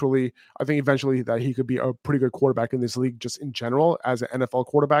weapons eventually that he could be a pretty good quarterback in this league just in general as an NFL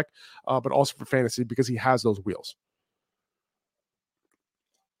quarterback, but also for fantasy because he has those wheels.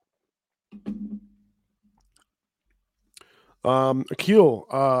 Akil,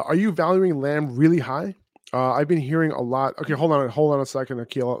 are you valuing Lamb really high? I've been hearing a lot. Okay, hold on a second,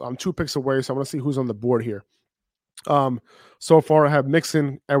 Akil. I'm 2 picks away, so I want to see who's on the board here. So far, I have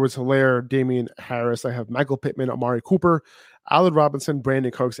Mixon, Edwards-Helaire, Damian Harris. I have Michael Pittman, Amari Cooper, Allen Robinson,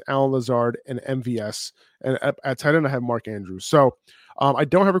 Brandon Cooks, Alan Lazard, and MVS. And at tight end, I have Mark Andrews. So I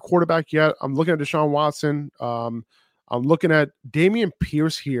don't have a quarterback yet. I'm looking at Deshaun Watson. I'm looking at Dameon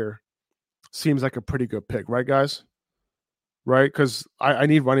Pierce here. Seems like a pretty good pick, right, guys? Right? Because I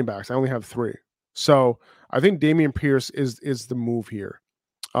need running backs. I only have 3. So I think Dameon Pierce is the move here.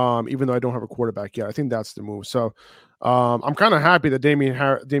 Even though I don't have a quarterback yet. I think that's the move. So I'm kind of happy that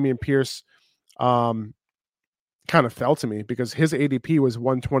Dameon Pierce kind of fell to me because his ADP was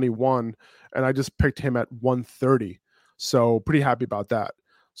 121 and I just picked him at 130. So pretty happy about that.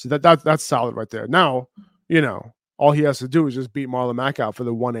 So that's solid right there. Now, all he has to do is just beat Marlon Mack out for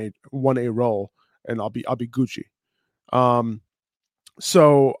the 1A role and I'll be Gucci.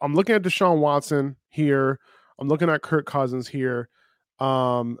 So I'm looking at Deshaun Watson here. I'm looking at Kirk Cousins here.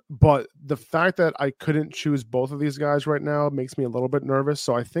 But the fact that I couldn't choose both of these guys right now makes me a little bit nervous.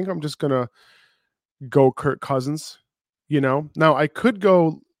 So I think I'm just going to go Kirk Cousins, Now I could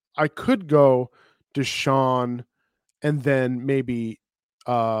go Deshaun and then maybe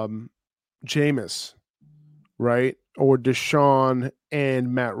Jameis, right? Or Deshaun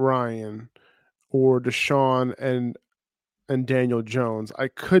and Matt Ryan or Deshaun and Daniel Jones. I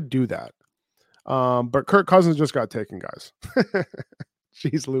could do that. But Kirk Cousins just got taken, guys.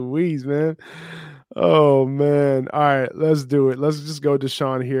 Jeez Louise, man. Oh, man. All right, let's do it. Let's just go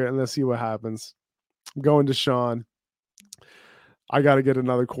Deshaun here, and let's see what happens. I'm going Deshaun. I got to get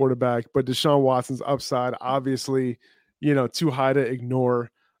another quarterback, but Deshaun Watson's upside, obviously, too high to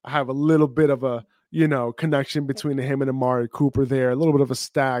ignore. I have a little bit of a, connection between him and Amari Cooper there, a little bit of a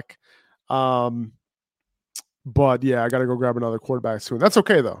stack. But, yeah, I got to go grab another quarterback soon. That's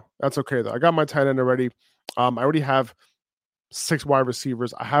okay, though. I got my tight end already. I already have 6 wide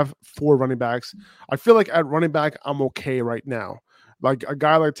receivers. I have 4 running backs. I feel like at running back, I'm okay right now. Like a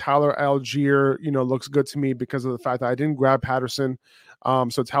guy like Tyler Algier, looks good to me because of the fact that I didn't grab Patterson.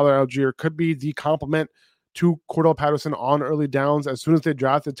 So Tyler Algier could be the complement to Cordell Patterson on early downs. As soon as they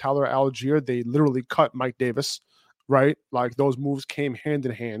drafted Tyler Algier, they literally cut Mike Davis, right? Like those moves came hand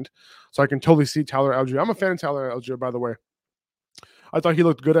in hand. So I can totally see Tyler Algier. I'm a fan of Tyler Algier, by the way. I thought he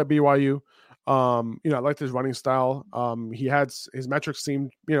looked good at BYU. I liked his running style. He had his metrics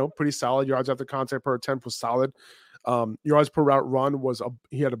seemed, pretty solid. Yards after contact per attempt was solid. Yards per route run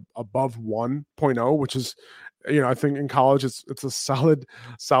he had above 1.0, which is, I think in college it's a solid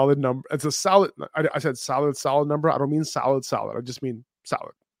number. It's a solid. I said solid number. I don't mean solid. I just mean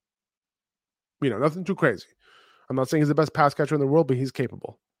solid. Nothing too crazy. I'm not saying he's the best pass catcher in the world, but he's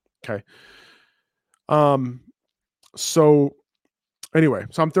capable. Okay. So anyway,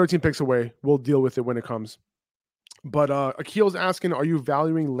 so I'm 13 picks away. We'll deal with it when it comes. But Akil's asking, are you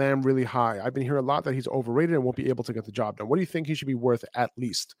valuing Lamb really high? I've been hearing a lot that he's overrated and won't be able to get the job done. What do you think he should be worth at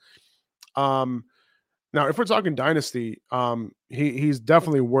least? Now, if we're talking dynasty, he's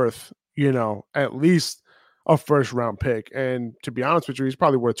definitely worth, at least a first-round pick. And to be honest with you, he's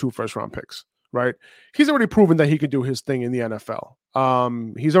probably worth 2 first-round picks, right? He's already proven that he can do his thing in the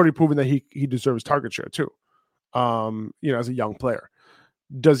NFL. He's already proven that he deserves target share too, as a young player.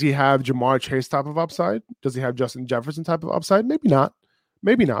 Does he have Jamar Chase type of upside? Does he have Justin Jefferson type of upside? Maybe not.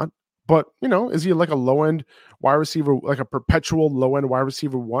 But, is he like a low-end wide receiver, like a perpetual low-end wide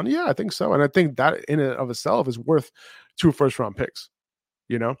receiver 1? Yeah, I think so. And I think that in and of itself is worth 2 first-round picks,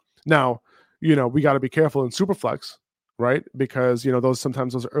 Now, we got to be careful in Superflex, right? Because,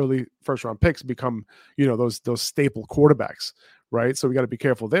 sometimes those early first-round picks become, those staple quarterbacks, right? So we got to be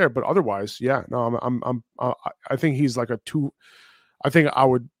careful there. But otherwise, yeah, no, I think he's like a 2. I think I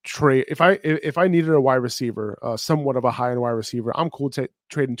would trade if I needed a wide receiver, somewhat of a high-end wide receiver. I'm cool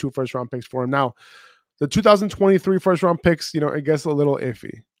trading 2 first-round picks for him. Now, the 2023 first-round picks, it gets a little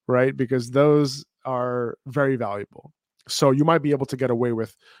iffy, right? Because those are very valuable. So you might be able to get away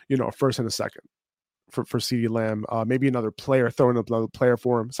with, a first and a second for CeeDee Lamb, maybe another player, throwing up another player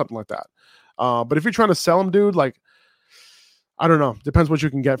for him, something like that. But if you're trying to sell him, dude, like, I don't know, depends what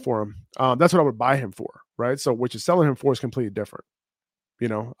you can get for him. That's what I would buy him for, right? So what you're selling him for is completely different.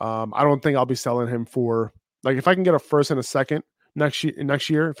 I don't think I'll be selling him for, like, if I can get a first and a second next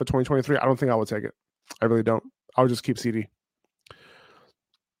year for 2023, I don't think I would take it. I really don't. I would just keep CD.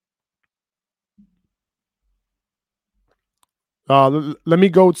 Let me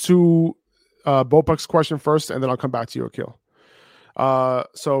go to Bopuk's question first, and then I'll come back to you, Akil.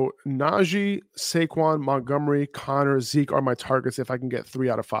 So Najee, Saquon, Montgomery, Connor, Zeke are my targets if I can get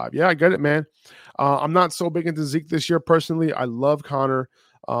 3 out of 5. Yeah, I get it, man. I'm not so big into Zeke this year personally. I love Connor.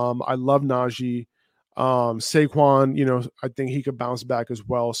 I love Najee. Saquon, I think he could bounce back as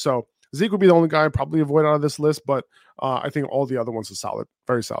well. So Zeke would be the only guy I'd probably avoid out of this list, but I think all the other ones are solid,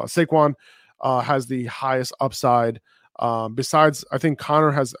 very solid. Saquon has the highest upside. Besides, I think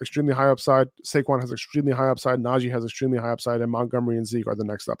Connor has extremely high upside. Saquon has extremely high upside. Najee has extremely high upside, and Montgomery and Zeke are the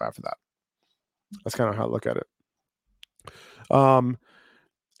next up after that. That's kind of how I look at it.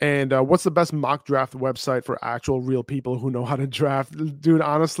 And what's the best mock draft website for actual real people who know how to draft? Dude,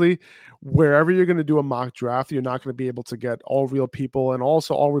 honestly, wherever you're going to do a mock draft, you're not going to be able to get all real people and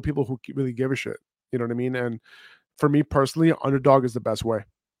also all real people who really give a shit. You know what I mean? And for me personally, Underdog is the best way.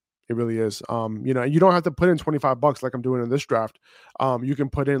 It really is. You don't have to put in $25 like I'm doing in this draft. You can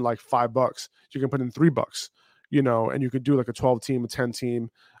put in like $5. You can put in $3, and you could do like a 12 team, a 10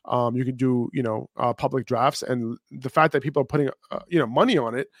 team. You could do, public drafts. And the fact that people are putting, money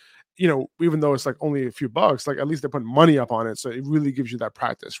on it, even though it's like only a few bucks, like at least they're putting money up on it. So it really gives you that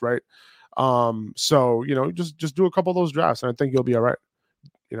practice. Right. So, just do a couple of those drafts and I think you'll be all right.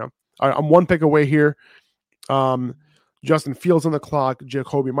 I'm 1 pick away here. Justin Fields on the clock,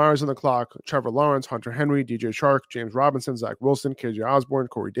 Jacoby Myers on the clock, Trevor Lawrence, Hunter Henry, DJ Chark, James Robinson, Zach Wilson, KJ Osborne,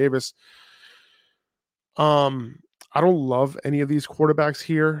 Corey Davis. I don't love any of these quarterbacks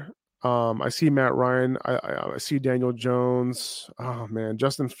here. I see Matt Ryan. I see Daniel Jones. Oh, man.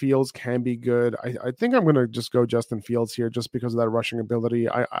 Justin Fields can be good. I think I'm going to just go Justin Fields here just because of that rushing ability.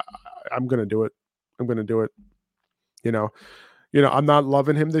 I'm going to do it. I'm not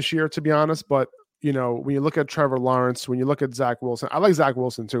loving him this year, to be honest, but when you look at Trevor Lawrence, when you look at Zach Wilson, I like Zach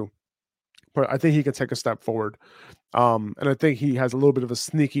Wilson too, but I think he can take a step forward. And I think he has a little bit of a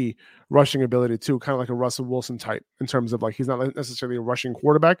sneaky rushing ability too, kind of like a Russell Wilson type in terms of like, he's not necessarily a rushing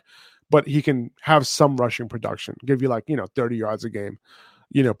quarterback, but he can have some rushing production, give you 30 yards a game,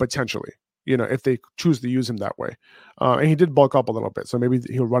 potentially, if they choose to use him that way. And he did bulk up a little bit. So maybe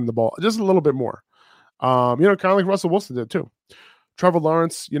he'll run the ball just a little bit more, kind of like Russell Wilson did too. Trevor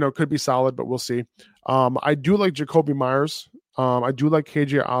Lawrence, could be solid, but we'll see. I do like Jacoby Myers. I do like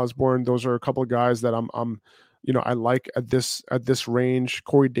KJ Osborne. Those are a couple of guys that I'm I like at this range.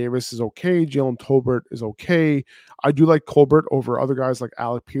 Corey Davis is okay. Jalen Tolbert is okay. I do like Colbert over other guys like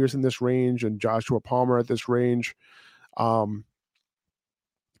Alec Pierce in this range and Joshua Palmer at this range. But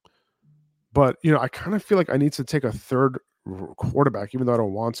I kind of feel like I need to take a third quarterback, even though I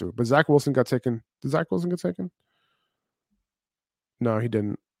don't want to. But Zach Wilson got taken. Did Zach Wilson get taken? No, he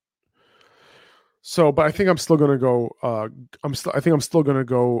didn't. So, but I think I'm still gonna go. I think I'm still gonna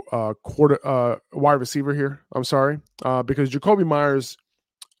go wide receiver here. I'm sorry, because Jacoby Myers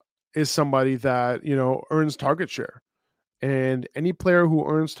is somebody that earns target share, and any player who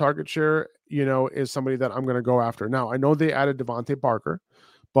earns target share, is somebody that I'm gonna go after. Now, I know they added Devontae Parker,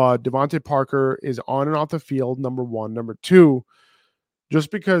 but Devontae Parker is on and off the field. Number one, number two. Just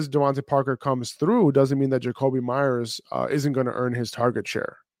because Devontae Parker comes through doesn't mean that Jacoby Myers isn't going to earn his target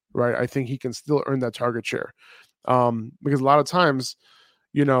share, right? I think he can still earn that target share because a lot of times,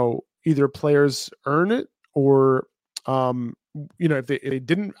 either players earn it or, if they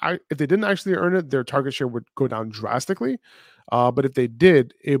didn't actually earn it, their target share would go down drastically. But if they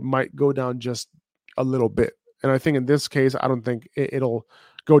did, it might go down just a little bit. And I think in this case, I don't think it'll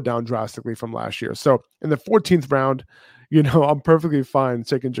go down drastically from last year. So in the 14th round, I'm perfectly fine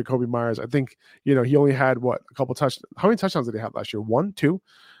taking Jacoby Myers. I think, he only had a couple touchdowns. How many touchdowns did he have last year? 1, 2?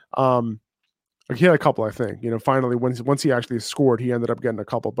 He had a couple, I think. Finally, once he actually scored, he ended up getting a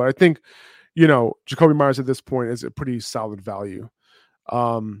couple. But I think, Jacoby Myers at this point is a pretty solid value.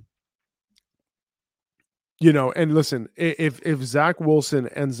 And listen, if Zach Wilson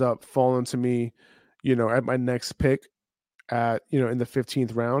ends up falling to me, at my next pick at, in the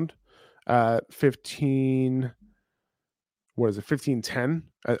 15th round at 15, what is it, 15-10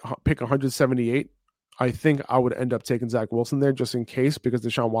 at pick 178, I think I would end up taking Zach Wilson there just in case, because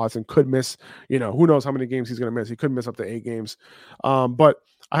Deshaun Watson could miss, who knows how many games he's going to miss. He could miss up to 8 games. But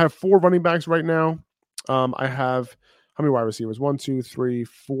I have 4 running backs right now. I have how many wide receivers? 1, 2, 3,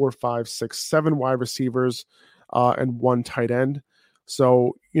 4, 5, 6, 7 wide receivers and 1 tight end.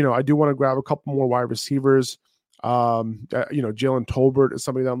 So, I do want to grab a couple more wide receivers. Jalen Tolbert is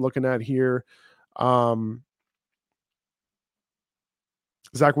somebody that I'm looking at here.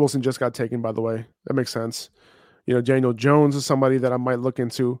 Zach Wilson just got taken, by the way. That makes sense. Daniel Jones is somebody that I might look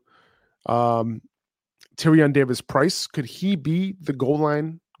into. Tyrion Davis Price, could he be the goal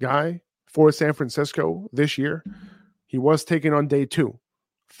line guy for San Francisco this year? He was taken on day 2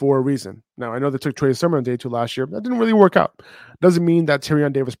 for a reason. Now, I know they took Trey Sermon on day 2 last year. That didn't really work out. Doesn't mean that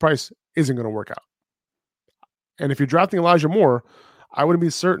Tyrion Davis Price isn't going to work out. And if you're drafting Elijah Moore, I wouldn't be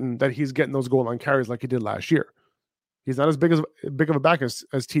certain that he's getting those goal line carries like he did last year. He's not as big of a back as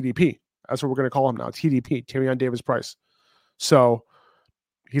TDP. That's what we're going to call him now, TDP, Tyrion Davis Price. So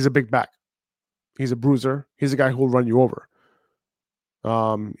he's a big back. He's a bruiser. He's a guy who will run you over.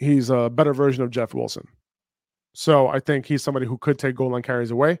 He's a better version of Jeff Wilson. So I think he's somebody who could take goal line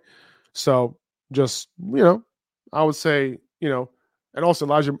carries away. So just, I would say, and also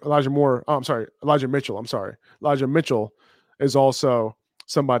Elijah Mitchell. Elijah Mitchell is also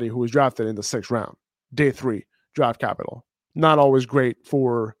somebody who was drafted in the 6th round, day 3. Draft capital. Not always great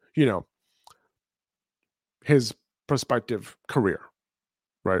for, his prospective career,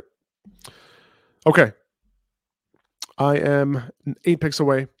 right? Okay. I am 8 picks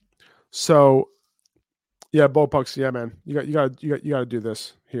away. So, yeah, Bullpucks, yeah, man. You got to do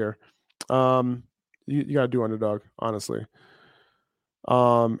this here. You got to do underdog, honestly.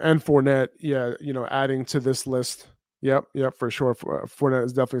 And Fournette, yeah, adding to this list. Yep, for sure. Fournette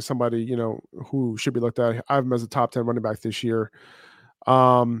is definitely somebody, who should be looked at. I have him as a top 10 running back this year.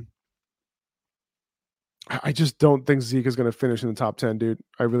 I just don't think Zeke is going to finish in the top 10, dude.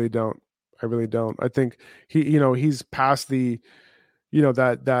 I really don't. I think he's past the,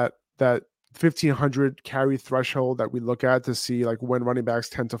 that 1,500 carry threshold that we look at to see like when running backs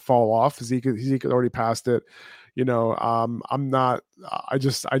tend to fall off. Zeke is already past it.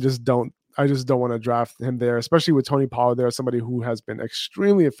 I just don't want to draft him there, especially with Tony Pollard there, somebody who has been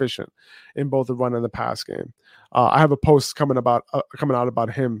extremely efficient in both the run and the pass game. I have a post coming out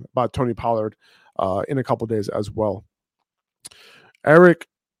about him, about Tony Pollard, in a couple days as well. Eric,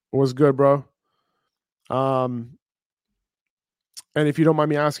 was good, bro. And if you don't mind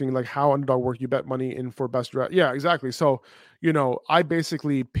me asking, like, how underdog work, you bet money in for best draft? Yeah, exactly. So, I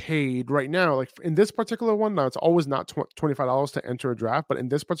basically paid right now, like in this particular one, now it's always not $25 to enter a draft, but in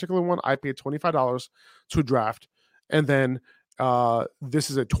this particular one, I paid $25 to draft. And then this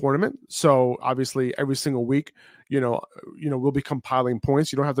is a tournament. So obviously every single week, we'll be compiling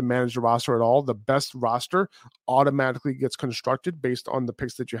points. You don't have to manage the roster at all. The best roster automatically gets constructed based on the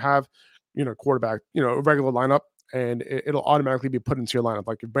picks that you have, quarterback, a regular lineup. and it'll automatically be put into your lineup.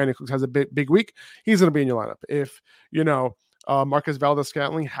 Like if Brandon Cooks has a big week, he's going to be in your lineup. If, Marcus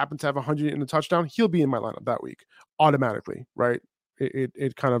Valdes-Scantling happened to have 100 in a touchdown, he'll be in my lineup that week automatically, right?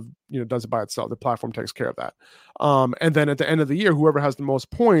 It kind of, does it by itself. The platform takes care of that. And then at the end of the year, whoever has the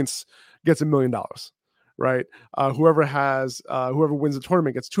most points gets $1 million. Right. Whoever wins the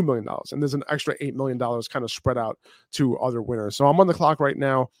tournament gets $2 million, and there's an extra $8 million kind of spread out to other winners. So I'm on the clock right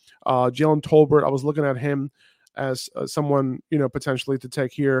now. Jalen Tolbert, I was looking at him as someone, potentially to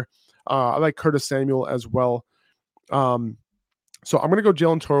take here. I like Curtis Samuel as well. So I'm going to go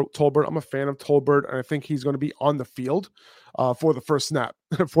Jalen Tolbert. I'm a fan of Tolbert, and I think he's going to be on the field for the first snap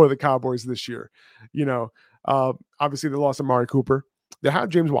for the Cowboys this year. Obviously they lost Amari Cooper. They have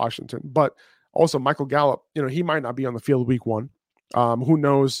James Washington, but also Michael Gallup, he might not be on the field week 1. Who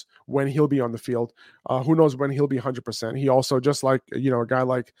knows when he'll be on the field? Who knows when he'll be 100%? He also, just like, a guy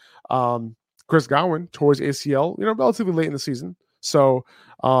like Chris Godwin, tore his ACL, relatively late in the season. So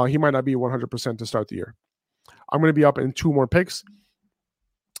he might not be 100% to start the year. I'm going to be up in 2 more picks.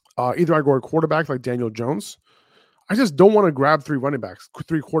 Either I go a quarterback like Daniel Jones. I just don't want to grab 3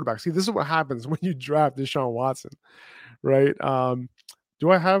 quarterbacks. See, this is what happens when you draft Deshaun Watson, right? Do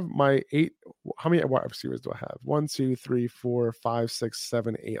I have my 8? How many wide receivers do I have? 1, 2, 3, 4, 5, 6,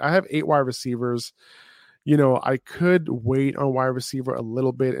 7, 8. I have 8 wide receivers. I could wait on wide receiver a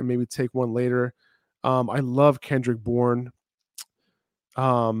little bit and maybe take one later. I love Kendrick Bourne.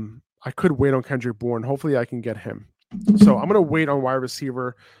 I could wait on Kendrick Bourne. Hopefully I can get him. So I'm going to wait on wide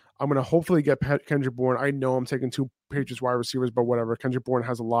receiver. I'm going to hopefully get Kendrick Bourne. I know I'm taking 2 Patriots wide receivers, but whatever. Kendrick Bourne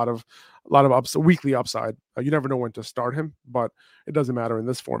has a lot of weekly upside. You never know when to start him, but it doesn't matter in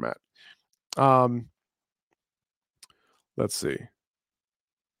this format. Let's see.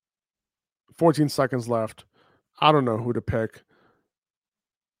 14 seconds left. I don't know who to pick.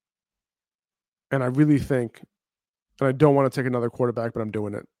 And I really think, and I don't want to take another quarterback, but I'm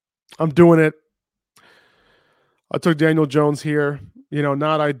doing it. I took Daniel Jones here.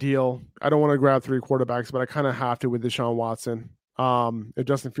 Not ideal. I don't want to grab 3 quarterbacks, but I kind of have to with Deshaun Watson. If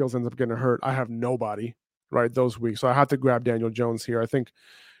Justin Fields ends up getting hurt, I have nobody, right, those weeks. So I have to grab Daniel Jones here. I think,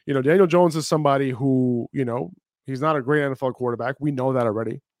 Daniel Jones is somebody who, he's not a great NFL quarterback. We know that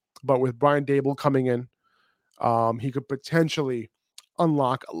already. But with Brian Dable coming in, he could potentially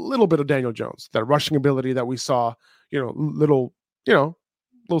unlock a little bit of Daniel Jones, that rushing ability that we saw, little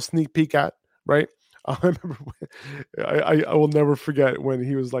sneak peek at, right? I remember I will never forget when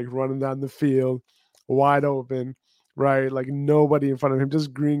he was like running down the field wide open, right? Like nobody in front of him,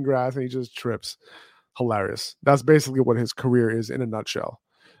 just green grass, and he just trips. Hilarious. That's basically what his career is in a nutshell.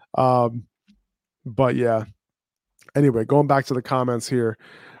 But yeah. Anyway, going back to the comments here.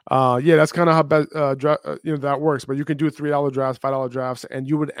 That's kind of how that works. But you can do $3 drafts, $5 drafts, and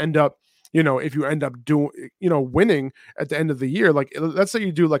you would end up, if you end up doing, winning at the end of the year. Like, let's say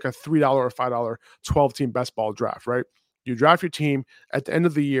you do like a $3 or $5 12-team best ball draft, right? You draft your team at the end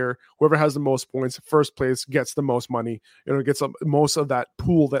of the year. Whoever has the most points, first place, gets the most money. Gets most of that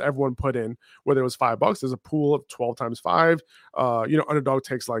pool that everyone put in. Whether it was $5, there's a pool of 12 times 5. Underdog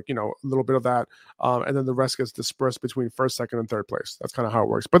takes like a little bit of that, and then the rest gets dispersed between first, second, and third place. That's kind of how it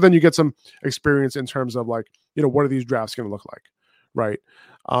works. But then you get some experience in terms of like what are these drafts going to look like, right?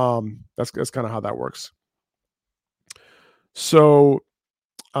 That's kind of how that works. So,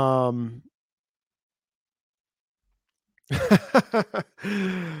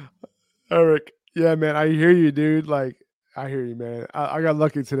 Eric, yeah, man, I hear you, dude. Like, I hear you, man. I got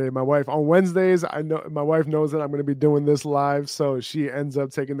lucky today. My wife on Wednesdays, I know my wife knows that I'm going to be doing this live, so she ends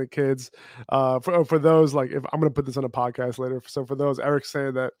up taking the kids. For those, like, if I'm going to put this on a podcast later. So for those, Eric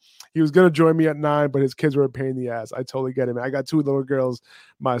saying that he was going to join me at 9, but his kids were a pain in the ass. I totally get it, man. I got 2 little girls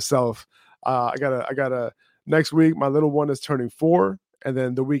myself. I got a next week. My little one is turning 4, and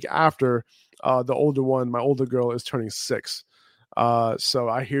then the week after, the older one, my older girl, is turning 6. So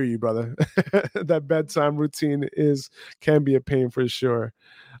I hear you, brother. That bedtime routine can be a pain for sure.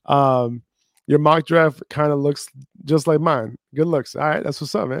 Your mock draft kind of looks just like mine. Good looks. All right, that's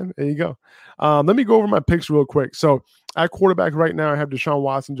what's up, man. There you go. Let me go over my picks real quick. So at quarterback right now, I have Deshaun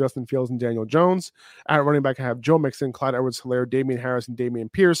Watson, Justin Fields, and Daniel Jones. At running back, I have Joe Mixon, Clyde Edwards-Helaire, Damian Harris, and Damian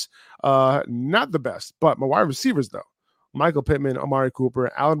Pierce. Not the best, but my wide receivers, though. Michael Pittman, Amari Cooper,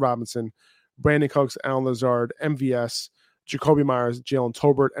 Allen Robinson, Brandon Cooks, Allen Lazard, MVS, Jacoby Myers, Jalen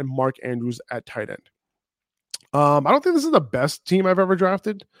Tolbert, and Mark Andrews at tight end. I don't think this is the best team I've ever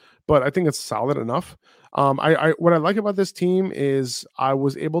drafted, but I think it's solid enough. What I like about this team is I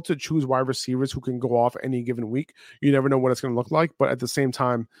was able to choose wide receivers who can go off any given week. You never know what it's going to look like, but at the same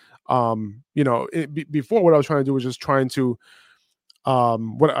time, before what I was trying to do was just trying to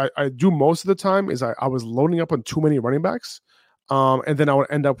What I do most of the time is I was loading up on too many running backs, and then I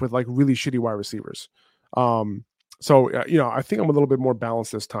would end up with like really shitty wide receivers. So I think I'm a little bit more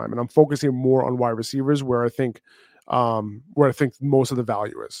balanced this time, and I'm focusing more on wide receivers where I think most of the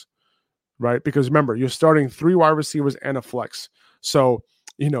value is, right? Because remember, you're starting 3 wide receivers and a flex. So,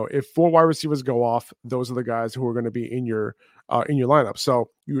 if 4 wide receivers go off, those are the guys who are going to be in your lineup. So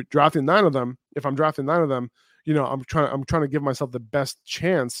you're drafting 9 of them. If I'm drafting 9 of them, I'm trying to give myself the best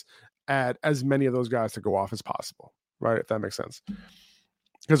chance at as many of those guys to go off as possible, right? If that makes sense.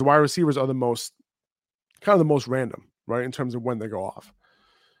 Because wide receivers are the most random, right, in terms of when they go off.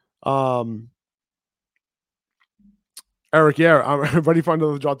 Eric, yeah, I'm ready for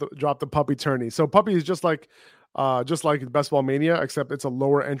another drop the puppy tourney. So puppy is just like Best Ball Mania, except it's a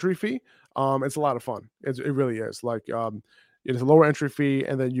lower entry fee. It's a lot of fun. It really is. Like it's a lower entry fee,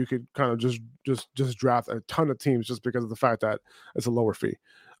 and then you could kind of just draft a ton of teams just because of the fact that it's a lower fee,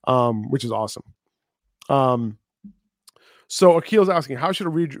 which is awesome. So Akil's asking, how should a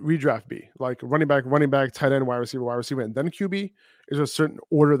redraft be? Like running back, tight end, wide receiver, and then QB? Is there a certain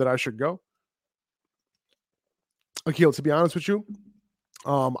order that I should go? Akil, to be honest with you,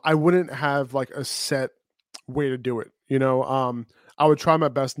 I wouldn't have like a set way to do it. I would try my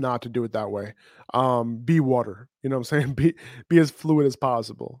best not to do it that way. Be water, you know what I'm saying? Be as fluid as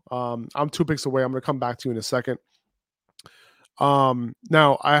possible. I'm 2 picks away. I'm going to come back to you in a second. Now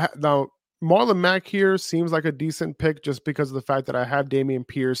Marlon Mack here seems like a decent pick just because of the fact that I have Dameon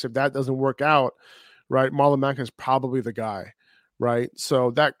Pierce. If that doesn't work out, right, Marlon Mack is probably the guy, right? So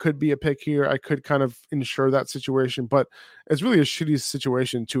that could be a pick here. I could kind of ensure that situation, but it's really a shitty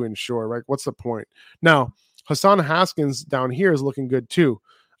situation to ensure, right? What's the point? Now, Hassan Haskins down here is looking good too.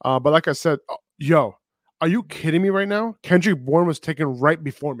 But like I said, yo, are you kidding me right now? Kendrick Bourne was taken right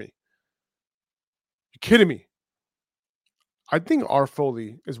before me. You kidding me? I think R.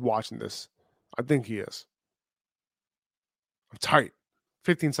 Foley is watching this. I think he is. I'm tight.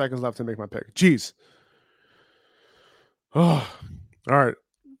 15 seconds left to make my pick. Jeez. Oh, all right.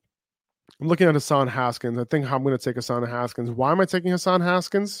 I'm looking at Hassan Haskins. I think I'm going to take Hassan Haskins. Why am I taking Hassan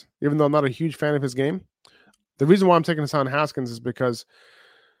Haskins? Even though I'm not a huge fan of his game. The reason why I'm taking Hassan Haskins is because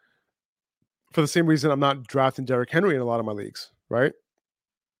for the same reason I'm not drafting Derrick Henry in a lot of my leagues, right?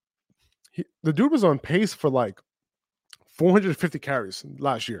 The dude was on pace for like 450 carries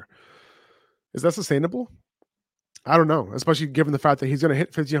last year. Is that sustainable? I don't know, especially given the fact that he's going to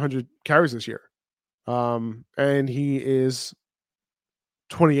hit 1,500 carries this year. And he is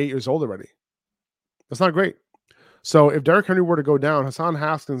 28 years old already. That's not great. So if Derrick Henry were to go down, Hassan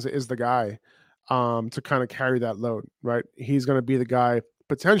Haskins is the guy to kind of carry that load, right? He's going to be the guy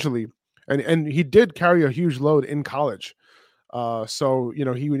potentially. And he did carry a huge load in college. So,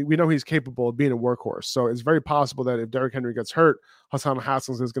 we know he's capable of being a workhorse. So it's very possible that if Derrick Henry gets hurt, Hassan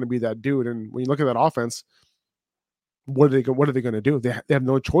Haskins is going to be that dude. And when you look at that offense, what are they going to do? They have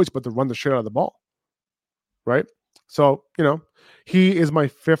no choice but to run the shit out of the ball, right? So, he is my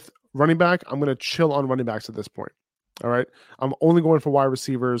 5th running back. I'm going to chill on running backs at this point. All right. I'm only going for wide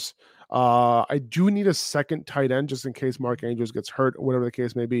receivers. I do need a second tight end just in case Mark Andrews gets hurt or whatever the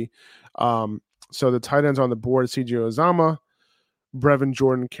case may be. So the tight ends on the board, CJ Uzomah, Brevin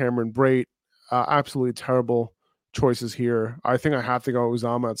Jordan, Cameron Brate. Absolutely terrible choices here. I think I have to go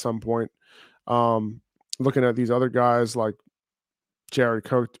Uzomah at some point. Looking at these other guys like Jared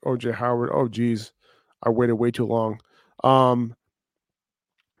Cook, OJ Howard. Oh, geez. I waited way too long.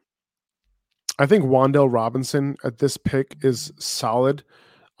 I think Wan'Dale Robinson at this pick is solid.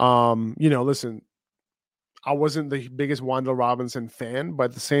 Listen, I wasn't the biggest Wan'Dale Robinson fan, but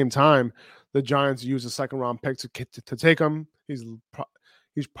at the same time, the Giants used a 2nd-round pick to take him.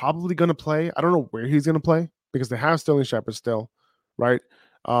 He's probably going to play. I don't know where he's going to play because they have Sterling Shepard still, right?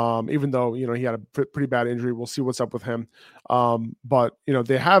 Even though, he had a pretty bad injury. We'll see what's up with him. But,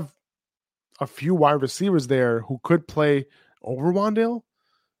 they have a few wide receivers there who could play over Wan'Dale,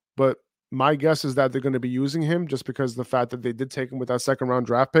 but my guess is that they're going to be using him just because of the fact that they did take him with that 2nd-round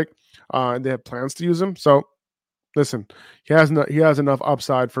draft pick, and they have plans to use him. So, listen, he has enough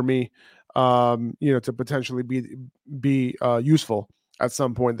upside for me, to potentially be useful at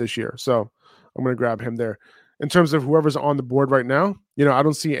some point this year. So, I'm going to grab him there. In terms of whoever's on the board right now, I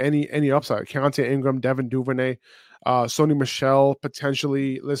don't see any upside. Keontae Ingram, Devin Duvernay, Sony Michel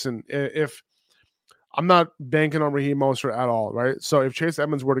potentially. Listen, if I'm not banking on Raheem Mostert at all, right? So if Chase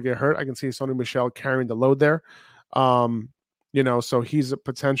Edmonds were to get hurt, I can see Sony Michel carrying the load there. So he's a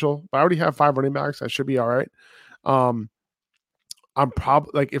potential. But I already have 5 running backs. I should be all right. I'm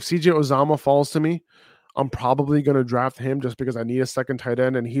probably like if CJ Uzomah falls to me, I'm probably going to draft him just because I need a second tight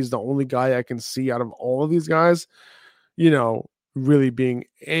end, and he's the only guy I can see out of all of these guys, really being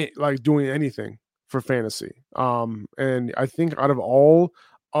like doing anything for fantasy. And I think out of all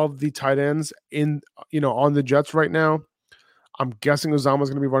of the tight ends on the Jets right now, I'm guessing Uzama's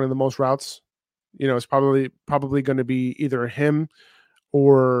going to be running the most routes. It's probably going to be either him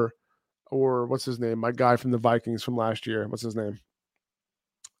or what's his name? My guy from the Vikings from last year. What's his name?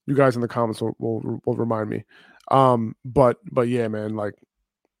 You guys in the comments will remind me. But yeah, man, like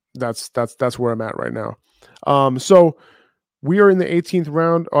that's where I'm at right now. So we are in the 18th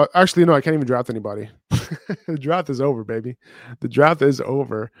round. Actually, no, I can't even draft anybody. The draft is over, baby. The draft is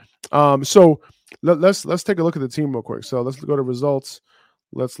over. So let's take a look at the team real quick. So let's go to results.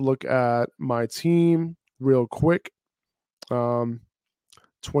 Let's look at my team real quick.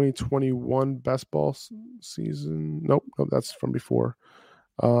 2021 best ball season. Nope, that's from before.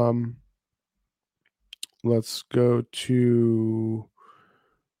 Let's go to,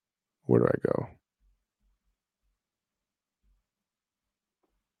 where do I go?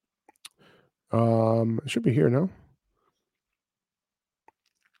 It should be here now.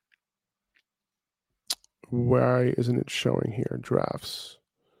 Why isn't it showing here? Drafts.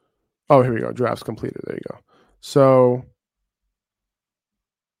 Oh, here we go. Drafts completed. There you go. So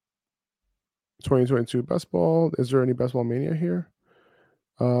 2022 best ball. Is there any best ball mania here?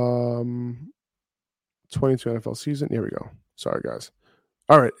 22 NFL season. Here we go. Sorry, guys.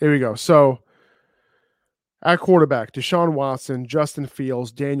 All right, here we go. So at quarterback, Deshaun Watson, Justin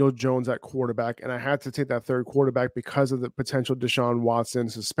Fields, Daniel Jones at quarterback. And I had to take that third quarterback because of the potential Deshaun Watson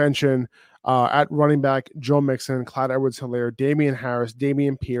suspension. At running back, Joe Mixon, Clyde Edwards-Helaire, Damian Harris,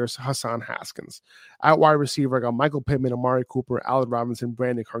 Damian Pierce, Hassan Haskins. At wide receiver, I got Michael Pittman, Amari Cooper, Allen Robinson,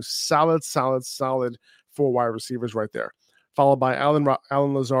 Brandon Cooks. Solid 4 wide receivers right there. Followed by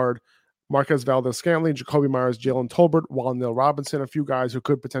Allen Lazard, Marquez Valdez-Scantling, Jacoby Myers, Jalen Tolbert, Wan'Dale Robinson, a few guys who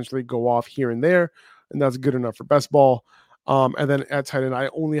could potentially go off here and there. And that's good enough for best ball. And then at tight end, I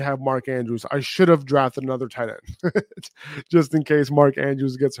only have Mark Andrews. I should have drafted another tight end just in case Mark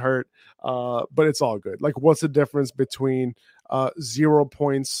Andrews gets hurt. But it's all good. Like, what's the difference between 0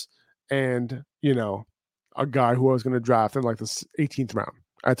 points and, a guy who I was going to draft in like the 18th round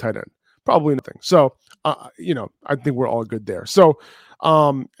at tight end? Probably nothing. So, I think we're all good there. So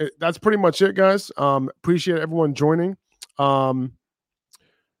that's pretty much it, guys. Appreciate everyone joining. Now,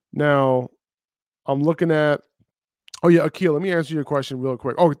 I'm looking at, Akil, let me answer your question real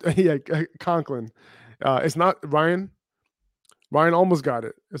quick. Oh, yeah, Conklin. It's not Ryan. Ryan almost got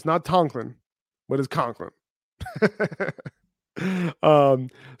it. It's not Tonklin, but it's Conklin.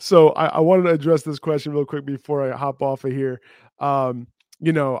 So I wanted to address this question real quick before I hop off of here. I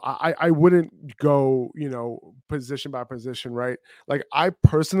wouldn't go, position by position, right? Like, I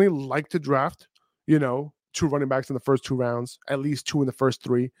personally like to draft, 2 running backs in the first 2 rounds, at least 2 in the first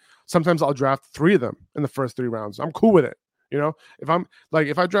 3. Sometimes I'll draft 3 of them in the first 3 rounds. I'm cool with it.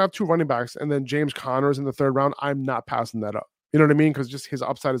 If I draft 2 running backs and then James Conner's in the 3rd round, I'm not passing that up. You know what I mean? Because just his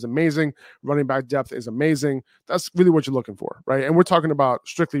upside is amazing. Running back depth is amazing. That's really what you're looking for, right? And we're talking about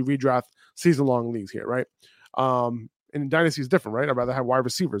strictly redraft season-long leagues here, right? And Dynasty is different, right? I'd rather have wide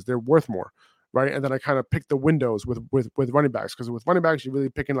receivers. They're worth more, right? And then I kind of pick the windows with running backs, because with running backs, you're really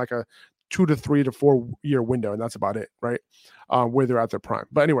picking like a 2 to 3 to 4 year window, and that's about it, right? Where they're at their prime.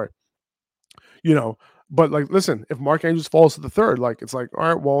 But anyway, but like, listen, if Mark Andrews falls to the 3rd, like, it's like, all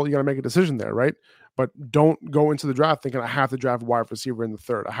right, well, you got to make a decision there, right? But don't go into the draft thinking I have to draft a wide receiver in the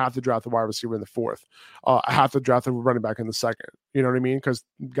 3rd. I have to draft a wide receiver in the 4th. I have to draft a running back in the 2nd. You know what I mean? Because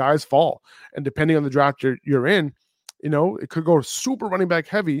guys fall. And depending on the draft you're in, it could go super running back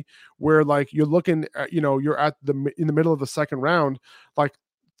heavy, where like you're looking at, you're in the middle of the 2nd round, like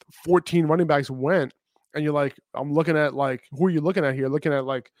 14 running backs went, and you're like, I'm looking at, like, who are you looking at here? Looking at,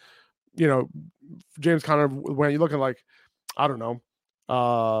 like, James Conner, when you're looking like, I don't know,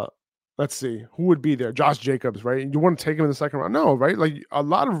 let's see, who would be there? Josh Jacobs, right? You want to take him in the 2nd round? No, right? Like, a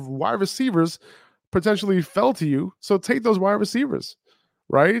lot of wide receivers potentially fell to you, so take those wide receivers,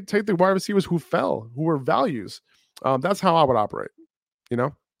 right? Take the wide receivers who fell, who were values. That's how I would operate.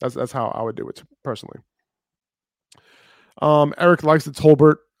 That's how I would do it personally. Eric likes the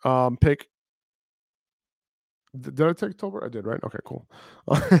Tolbert pick. Did I take Tolbert? I did, right? Okay, cool.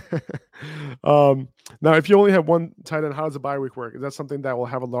 Now, if you only have 1 tight end, how does the bye week work? Is that something that will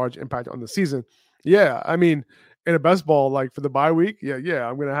have a large impact on the season? Yeah, I mean, in a best ball, like for the bye week, yeah,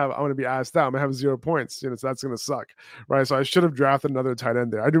 I'm gonna be asked out. I'm gonna have 0 points, so that's gonna suck, right? So I should have drafted another tight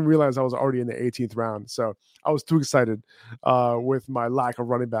end there. I didn't realize I was already in the 18th round, so I was too excited with my lack of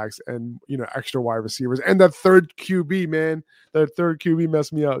running backs and extra wide receivers, and that 3rd QB, man, that 3rd QB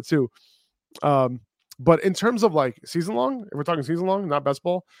messed me out too. But in terms of like season long, if we're talking season long, not best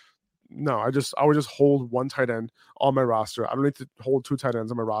ball, No, I would just hold one tight end on my roster. I don't need to hold two tight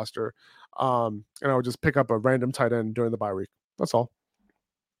ends on my roster. And I would just pick up a random tight end during the bye week. That's all.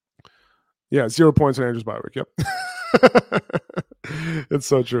 Yeah, 0 points in Andrew's bye week. Yep. It's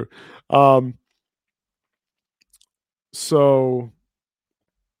so true. So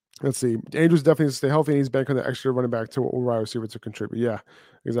let's see. Andrews definitely needs to stay healthy, and he's banking the extra running back to wide receiver to contribute. Yeah,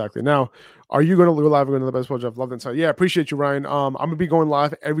 exactly. Now, are you going to go live and go to the best ball draft? Love that side. Yeah, appreciate you, Ryan. I'm going to be going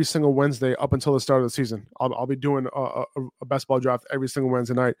live every single Wednesday up until the start of the season. I'll be doing a best ball draft every single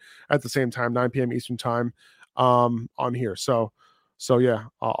Wednesday night at the same time, 9 p.m. Eastern time, on here. So yeah,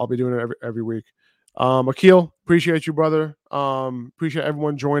 I'll be doing it every week. Akil, appreciate you, brother. Appreciate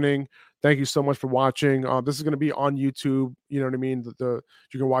everyone joining. Thank you so much for watching. This is going to be on YouTube. You know what I mean? You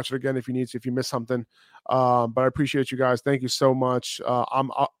can watch it again if you need to, if you miss something. But I appreciate you guys. Thank you so much.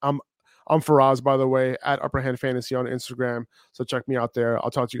 I'm Faraz, by the way, at Upper Hand Fantasy on Instagram. So check me out there. I'll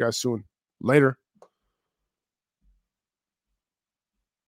talk to you guys soon. Later.